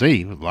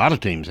Tennessee. A lot of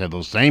teams have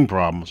those same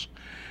problems.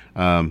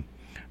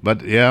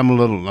 But yeah, I'm a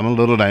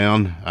little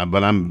down.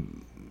 But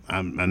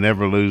I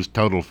never lose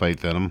total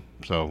faith in them.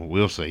 So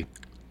we'll see.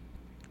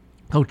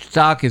 Coach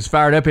Stock is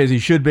fired up as he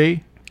should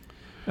be,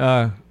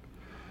 and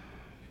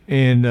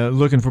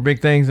looking for big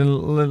things.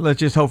 And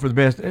let's just hope for the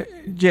best.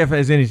 Jeff,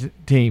 as any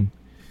team,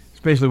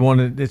 especially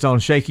one that's on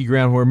shaky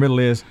ground where Middle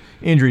is,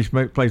 injuries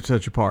play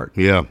such a part.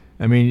 Yeah.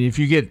 I mean, if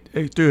you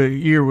get through a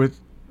year with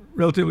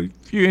relatively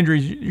few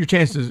injuries, your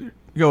chances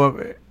go up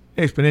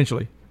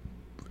exponentially.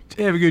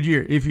 To have a good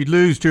year. If you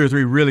lose 2 or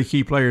 3 really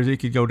key players,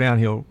 it could go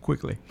downhill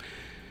quickly.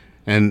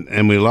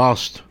 And we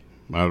lost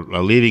a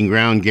leading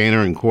ground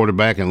gainer and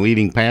quarterback and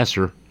leading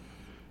passer.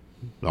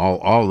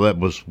 All of that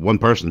was one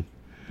person,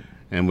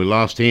 and we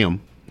lost him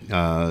due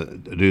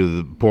to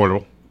the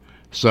portal.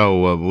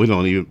 So we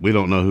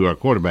don't know who our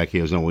quarterback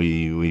is, and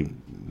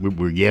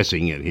we're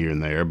guessing it here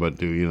and there, but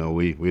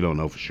we don't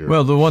know for sure.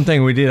 Well, the one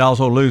thing we did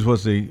also lose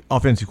was the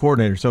offensive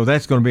coordinator, so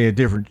that's going to be a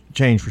different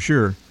change for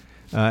sure.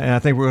 And I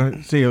think we're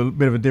going to see a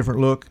bit of a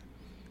different look,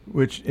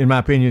 which, in my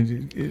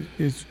opinion,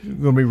 is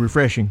going to be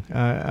refreshing.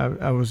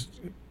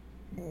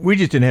 We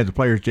just didn't have the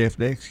players, Jeff,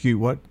 to execute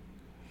what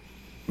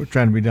was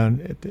trying to be done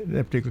at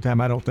that particular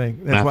time. I don't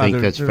think that's why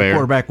the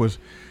quarterback was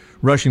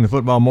rushing the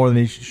football more than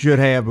he should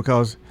have,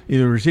 because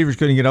either receivers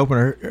couldn't get open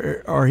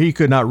or he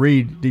could not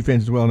read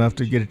defenses well enough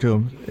to get it to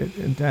him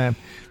in time.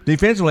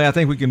 Defensively, I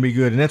think we can be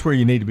good, and that's where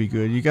you need to be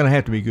good. You're going to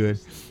have to be good.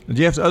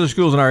 Jeff's other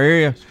schools in our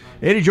area,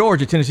 Eddie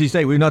George at Tennessee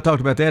State, we've not talked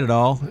about that at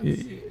all.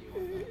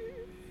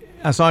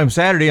 I saw him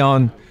Saturday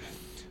on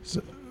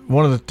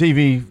one of the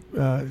TV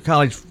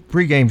college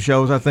pregame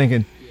shows, I'm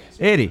thinking,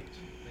 Eddie,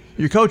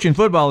 you're coaching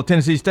football at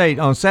Tennessee State.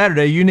 On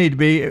Saturday, you need to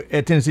be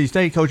at Tennessee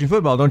State coaching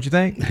football, don't you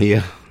think?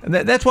 Yeah. And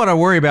that's what I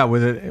worry about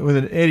with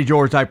an Eddie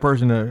George type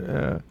person,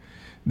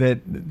 that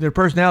their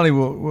personality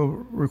will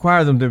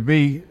require them to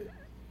be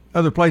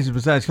other places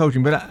besides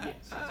coaching. But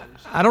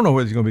I don't know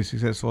whether he's going to be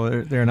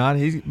successful there or not.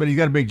 But he's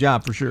got a big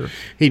job for sure.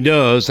 He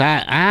does.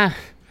 I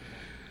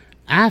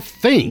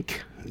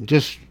think,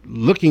 just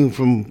looking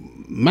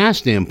from my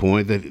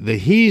standpoint, that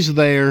he's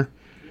there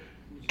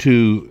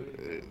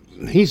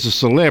he's a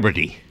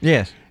celebrity.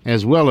 Yes.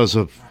 As well as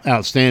an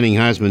outstanding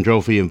Heisman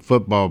Trophy and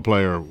football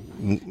player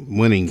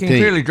winning Can team.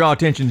 clearly draw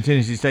attention to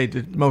Tennessee State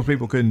that most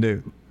people couldn't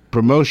do.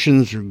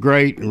 Promotions are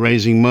great.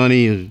 Raising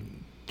money is a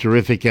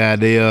terrific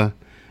idea.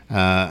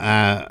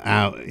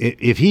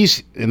 If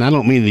he's, and I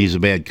don't mean that he's a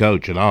bad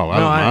coach at all. We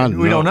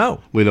don't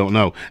know. We don't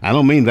know. I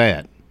don't mean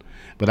that,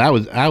 but I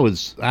would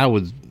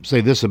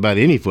say this about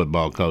any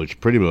football coach.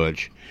 Pretty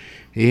much,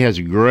 he has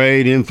a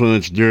great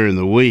influence during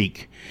the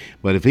week.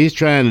 But if he's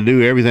trying to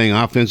do everything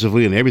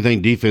offensively and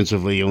everything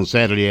defensively on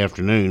Saturday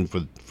afternoon for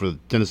the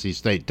Tennessee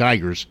State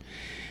Tigers,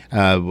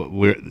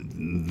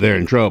 they're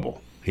in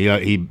trouble.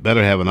 He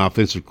better have an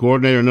offensive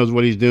coordinator who knows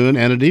what he's doing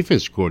and a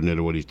defensive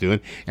coordinator what he's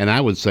doing. And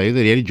I would say that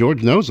Eddie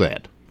George knows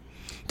that.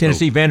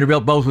 Tennessee,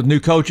 Vanderbilt, both with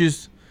new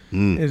coaches.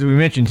 As we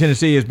mentioned,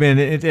 Tennessee has been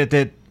at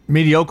that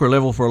mediocre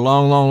level for a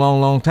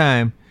long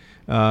time.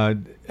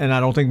 And I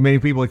don't think many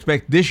people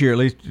expect this year, at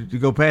least, to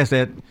go past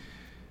that.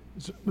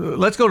 So,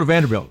 let's go to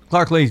Vanderbilt.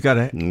 Clark Lee's got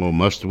a... Well,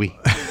 must we?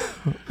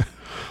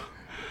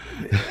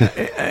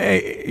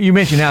 You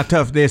mentioned how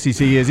tough the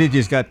SEC is. It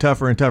just got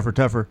tougher and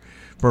tougher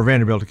for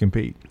Vanderbilt to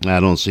compete.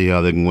 I don't see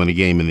how they can win a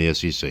game in the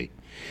SEC.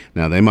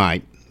 Now, they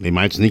might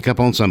sneak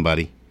up on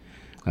somebody.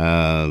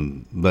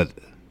 And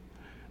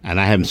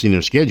I haven't seen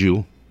their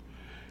schedule,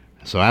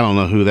 so I don't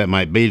know who that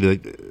might be.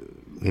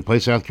 They play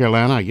South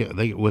Carolina. I guess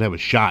they would have a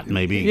shot,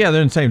 maybe. Yeah,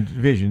 they're in the same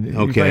division.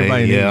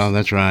 Okay, yeah,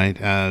 that's right.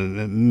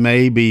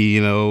 Maybe,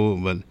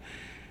 but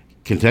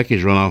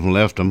Kentucky's run off and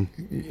left them.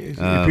 It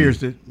appears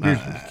that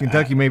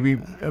Kentucky may be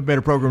a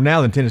better program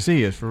now than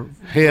Tennessee is for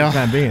the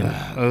time being.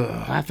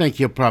 I think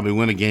he'll probably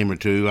win a game or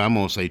two. I'm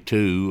going to say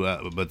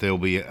 2, but they'll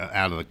be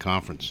out of the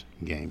conference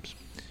games.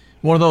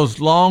 One of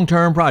those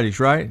long-term projects,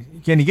 right?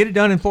 Can he get it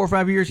done in 4 or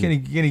 5 years? Can he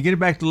get it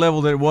back to the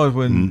level that it was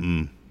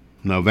when?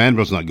 No,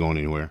 Vanderbilt's not going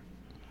anywhere.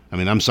 I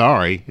mean, I'm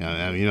sorry.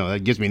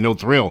 That gives me no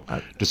thrill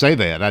to say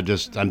that.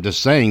 I'm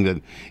just saying that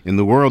in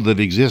the world that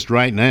exists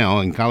right now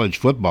in college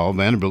football,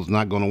 Vanderbilt's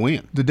not going to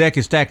win. The deck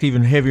is stacked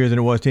even heavier than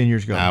it was 10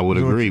 years ago. I would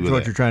agree with that.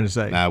 What you're trying to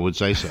say. I would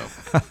say so.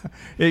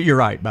 You're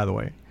right, by the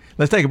way.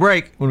 Let's take a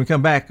break. When we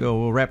come back,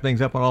 we'll wrap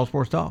things up on All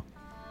Sports Talk.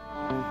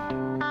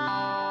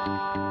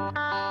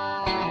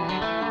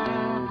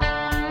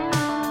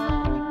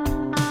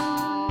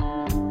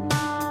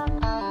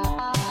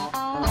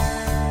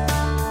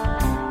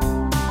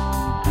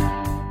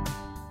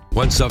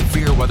 When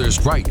severe weather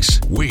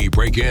strikes, we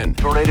break in.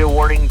 Tornado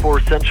warning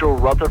for central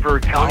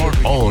Rutherford County. Our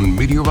own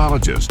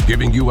meteorologist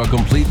giving you a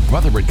complete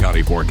Rutherford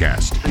County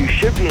forecast. You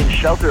should be in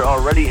shelter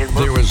already in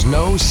There is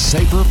no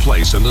safer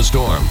place in the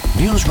storm.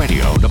 News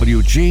Radio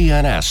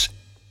WGNS.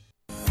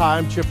 Hi,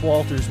 I'm Chip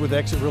Walters with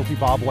Exit Realty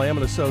Bob Lamb &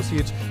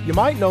 Associates. You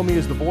might know me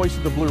as the voice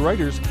of the Blue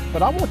Raiders,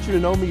 but I want you to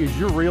know me as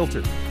your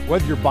realtor.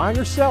 Whether you're buying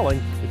or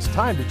selling, it's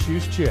time to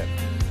choose Chip.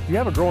 Do you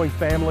have a growing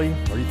family?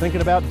 Are you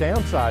thinking about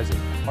downsizing?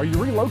 Are you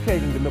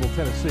relocating to Middle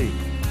Tennessee?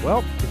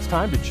 Well, it's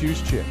time to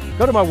choose Chip.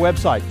 Go to my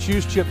website,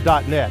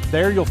 choosechip.net.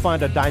 There you'll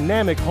find a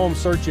dynamic home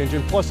search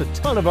engine plus a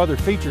ton of other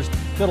features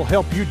that'll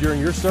help you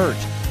during your search.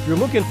 If you're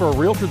looking for a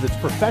realtor that's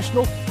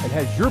professional and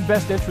has your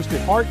best interest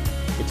at heart,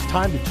 it's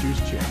time to choose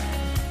Chip.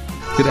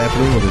 Good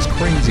afternoon. With this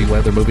crazy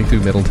weather moving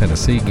through Middle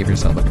Tennessee, give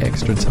yourself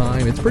extra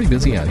time. It's pretty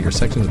busy out here.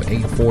 Sections of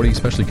 840,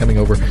 especially coming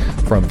over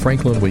from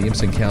Franklin,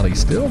 Williamson County,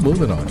 still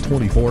moving on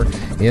 24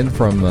 in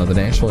from the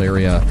Nashville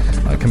area,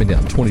 coming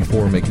down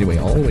 24, making your way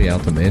all the way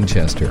out to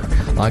Manchester.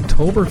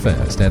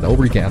 Oktoberfest at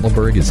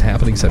Ober-Gatlinburg is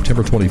happening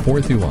September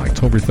 24th through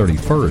October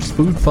 31st.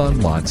 Food,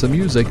 fun, lots of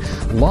music.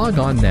 Log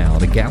on now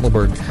to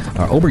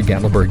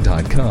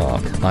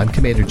Obergatlinburg.com. I'm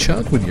Commander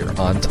Chuck with your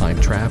on-time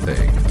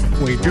traffic.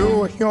 We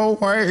do it your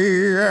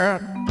way.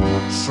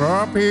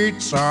 Sir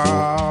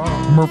Pizza.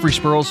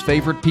 Murfreesboro's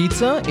favorite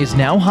pizza is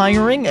now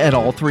hiring at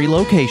all 3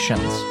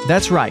 locations.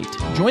 That's right.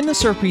 Join the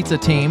Sir Pizza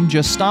team.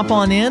 Just stop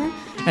on in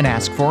and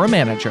ask for a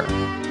manager.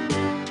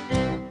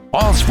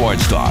 All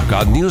Sports Talk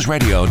on News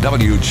Radio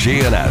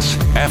WGNS,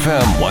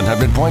 FM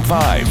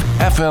 100.5,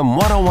 FM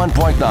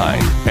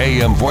 101.9,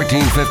 AM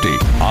 1450,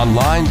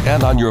 online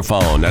and on your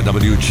phone at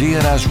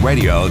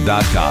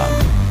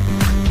WGNSradio.com.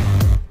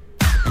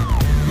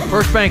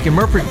 First Bank in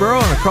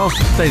Murfreesboro and across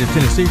the state of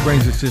Tennessee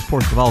brings us this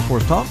portion of All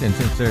Sports Talk. And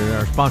since they're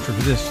our sponsor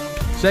for this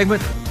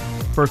segment,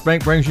 First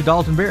Bank brings you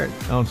Dalton Barrett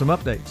on some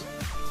updates.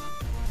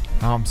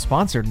 I'm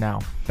sponsored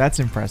now. That's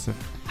impressive.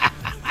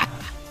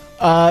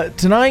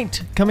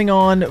 Tonight, coming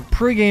on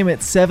pregame at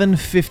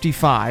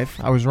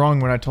 7:55. I was wrong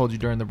when I told you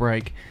during the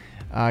break.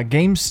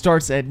 Game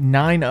starts at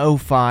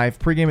 9:05.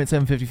 Pregame at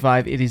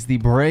 7:55. It is the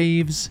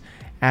Braves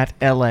at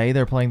LA.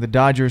 They're playing the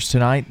Dodgers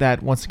tonight.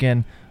 That, once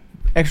again,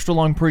 extra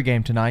long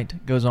pregame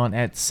tonight goes on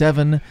at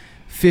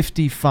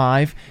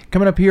 7:55.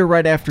 Coming up here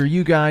right after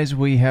you guys,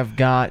 we have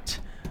got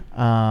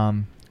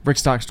Rick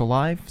Stockstill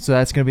Live. So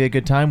that's going to be a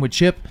good time with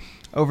Chip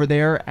over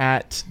there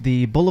at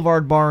the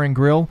Boulevard Bar and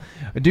Grill.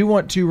 I do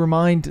want to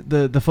remind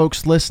the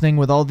folks listening,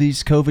 with all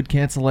these COVID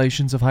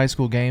cancellations of high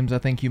school games, I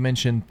think you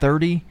mentioned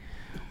 30.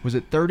 Was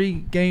it 30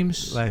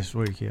 games? Last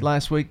week, yeah.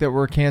 Last week that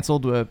were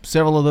canceled.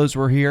 Several of those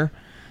were here.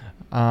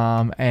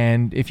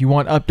 And if you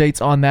want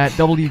updates on that,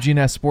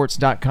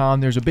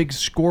 WGNSSports.com. There's a big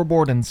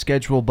scoreboard and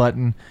schedule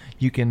button.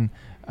 You can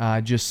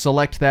just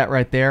select that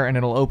right there, and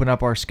it'll open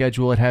up our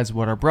schedule. It has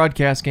what our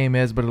broadcast game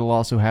is, but it'll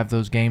also have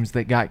those games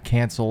that got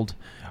canceled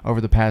over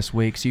the past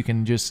week. So you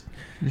can just...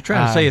 You're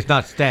trying to say it's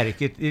not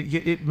static.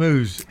 It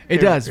moves. It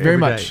does, very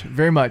much. Day.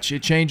 Very much.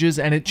 It changes,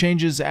 and it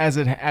changes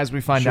as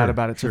we find out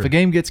about it. So Sure. if a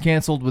game gets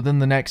canceled within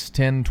the next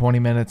 10, 20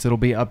 minutes, it'll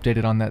be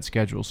updated on that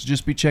schedule. So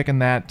just be checking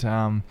that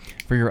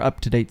for your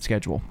up-to-date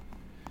schedule.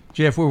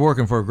 Jeff, we're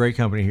working for a great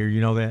company here.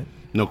 You know that?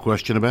 No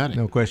question about it.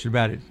 No question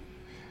about it.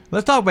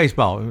 Let's talk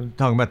baseball. We're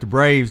talking about the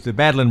Braves, the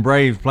battling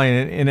Braves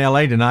playing in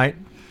L.A. tonight.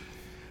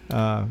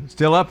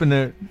 Still up in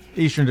the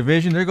Eastern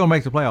Division. They're going to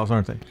make the playoffs,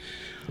 aren't they?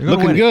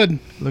 Looking good.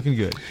 Looking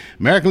good.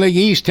 American League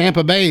East,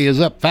 Tampa Bay is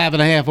up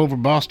 5.5 over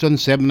Boston,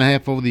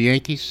 7.5 over the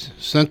Yankees.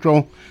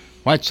 Central,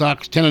 White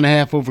Sox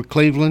 10.5 over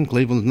Cleveland.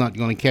 Cleveland's not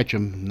going to catch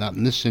them, not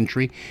in this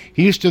century.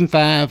 Houston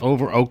 5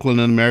 over Oakland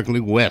in American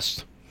League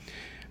West.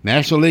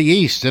 National League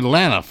East,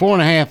 Atlanta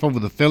 4.5 over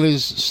the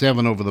Phillies,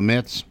 7 over the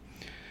Mets.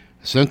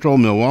 Central,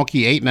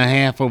 Milwaukee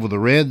 8.5 over the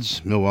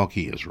Reds.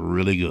 Milwaukee is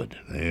really good.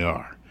 They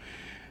are.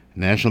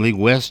 National League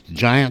West,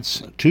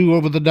 Giants 2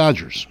 over the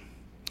Dodgers.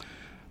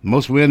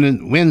 Most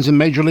wins in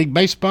Major League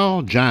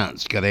Baseball,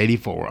 Giants got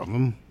 84 of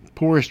them.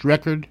 Poorest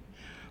record,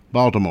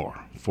 Baltimore,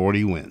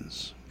 40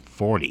 wins.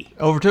 40.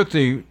 Overtook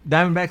the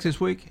Diamondbacks this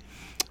week?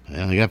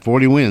 Yeah, they got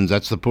 40 wins.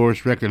 That's the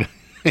poorest record.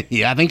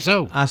 Yeah, I think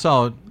so. I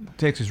saw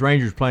Texas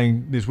Rangers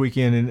playing this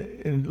weekend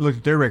and looked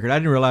at their record. I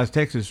didn't realize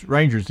Texas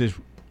Rangers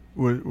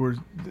were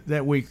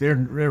that week. Their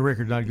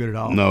record's not good at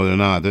all. No, they're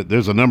not.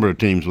 There's a number of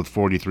teams with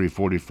 43,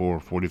 44,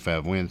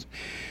 45 wins.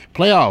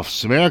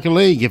 Playoffs, American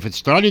League, if it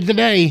started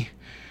today,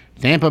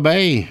 Tampa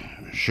Bay,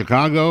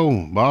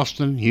 Chicago,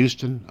 Boston,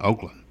 Houston,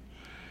 Oakland.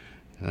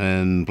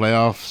 And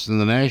playoffs in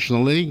the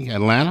National League,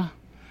 Atlanta,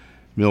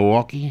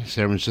 Milwaukee,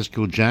 San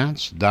Francisco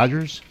Giants,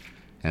 Dodgers,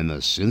 and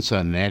the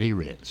Cincinnati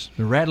Reds.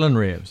 The Rattling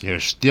Reds. They're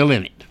still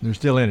in it. They're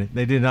still in it.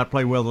 They did not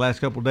play well the last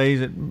couple of days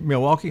at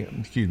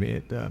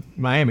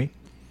Miami.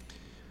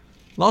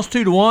 Lost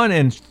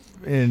 2-1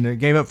 and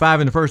gave up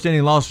 5 in the first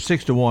inning, lost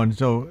 6-1.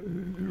 So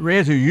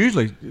Reds, who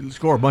usually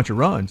score a bunch of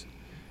runs,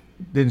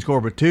 didn't score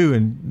but 2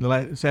 in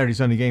the Saturday,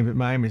 Sunday games at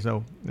Miami.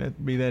 So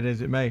be that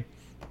as it may.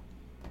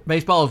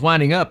 Baseball is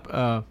winding up.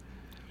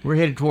 We're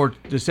headed toward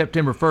the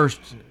September 1st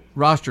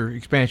roster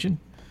expansion,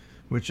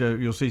 which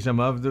you'll see some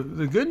of.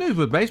 The good news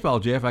with baseball,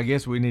 Jeff, I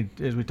guess we need,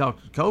 as we talk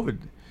COVID,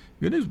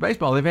 good news with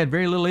baseball, they've had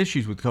very little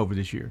issues with COVID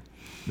this year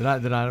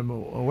that I'm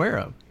aware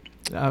of.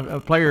 A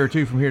player or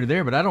two from here to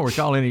there, but I don't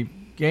recall any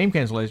game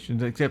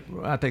cancellations, except,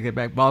 I take that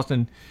back,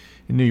 Boston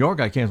and New York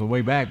got canceled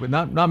way back, but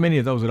not many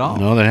of those at all.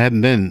 No, there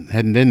hadn't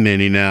been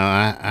many.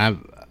 Now,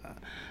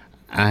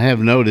 I have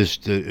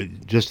noticed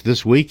just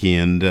this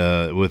weekend in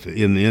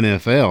the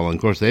NFL, and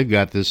of course they've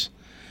got this,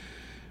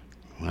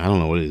 I don't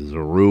know what it is, a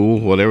rule,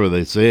 whatever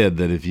they said,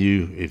 that if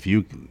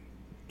you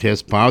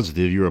test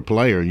positive, you're a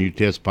player, and you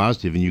test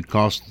positive, and you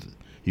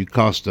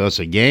cost us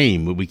a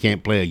game, but we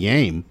can't play a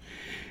game,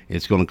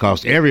 it's going to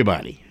cost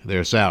everybody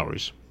their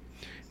salaries.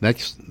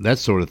 That's that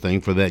sort of thing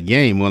for that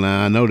game. Well,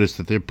 I noticed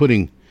that they're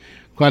putting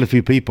quite a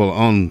few people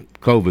on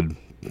COVID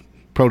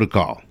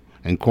protocol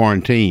and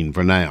quarantine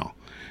for now,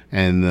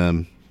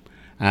 and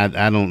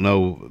I don't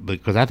know,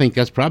 because I think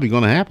that's probably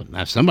going to happen.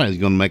 Now, somebody's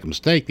going to make a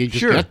mistake. They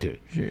just got to.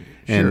 Sure.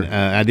 And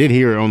I did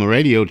hear on the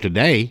radio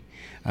today,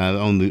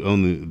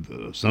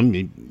 on some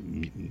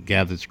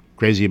guy that's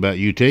crazy about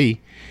UT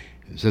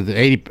said that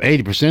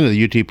 80% of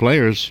the UT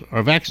players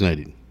are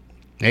vaccinated.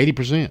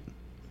 80%.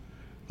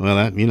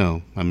 Well,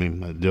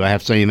 do I have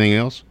to say anything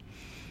else?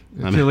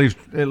 At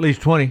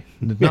least 20.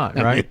 It's not,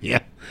 right? Yeah.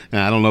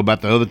 I don't know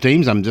about the other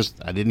teams. I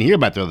didn't hear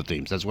about the other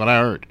teams. That's what I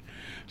heard.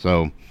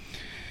 So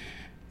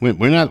we're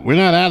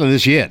not out of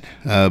this yet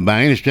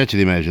by any stretch of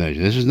the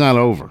imagination. This is not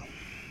over.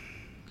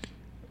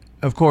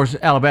 Of course,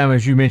 Alabama,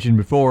 as you mentioned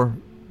before,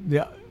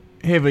 the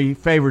heavy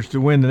favorites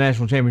to win the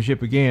national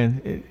championship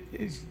again.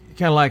 It's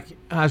kind of like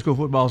high school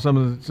football. Some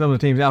of the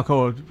teams,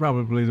 Alcoa is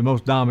probably the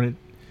most dominant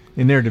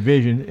in their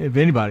division, if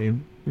anybody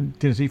in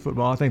Tennessee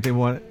football. I think they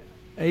won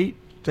 8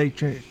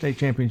 state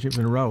championships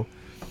in a row.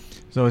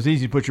 So it's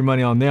easy to put your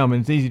money on them, and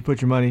it's easy to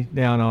put your money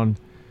down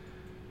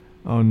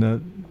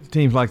on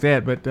teams like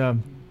that. But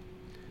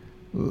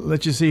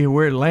let's just see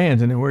where it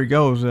lands and where it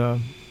goes.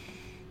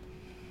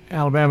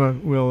 Alabama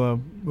will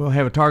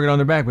have a target on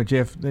their back, but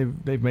Jeff,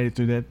 they've made it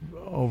through that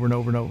over and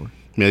over and over.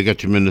 Yeah, they got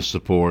tremendous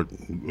support.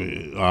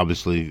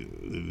 Obviously,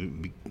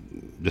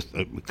 just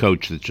a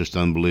coach that's just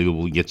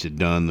unbelievable. He gets it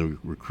done. The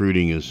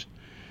recruiting is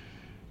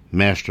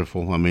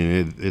masterful. I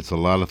mean, it's a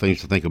lot of things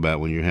to think about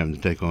when you're having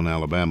to take on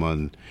Alabama.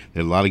 And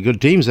there are a lot of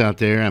good teams out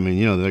there. I mean,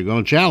 they're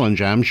going to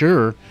challenge, I'm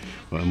sure.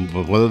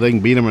 But whether they can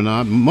beat them or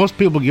not, most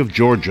people give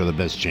Georgia the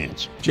best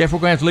chance. Jeff, we're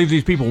going to have to leave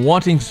these people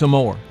wanting some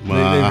more.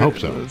 Well, I hope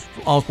so.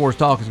 All Sports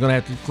Talk is going to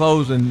have to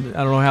close, and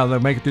I don't know how they'll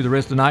make it through the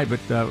rest of the night, but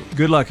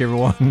good luck,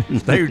 everyone.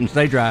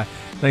 Stay dry.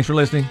 Thanks for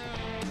listening.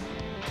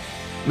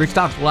 Rick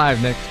Stocks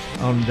live next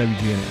on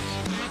WGNS.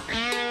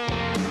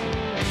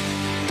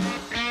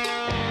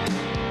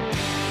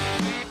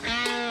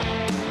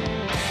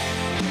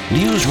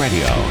 News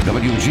Radio,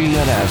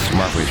 WGNS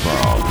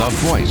Murfreesboro, the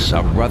voice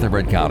of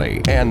Rutherford County,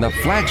 and the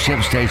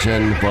flagship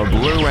station for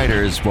Blue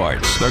Raiders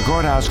sports. The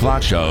Courthouse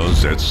Clock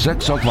shows at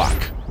 6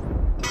 o'clock.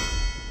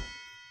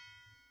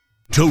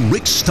 To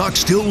Rick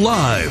Stockstill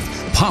Live,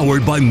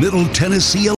 powered by Middle Tennessee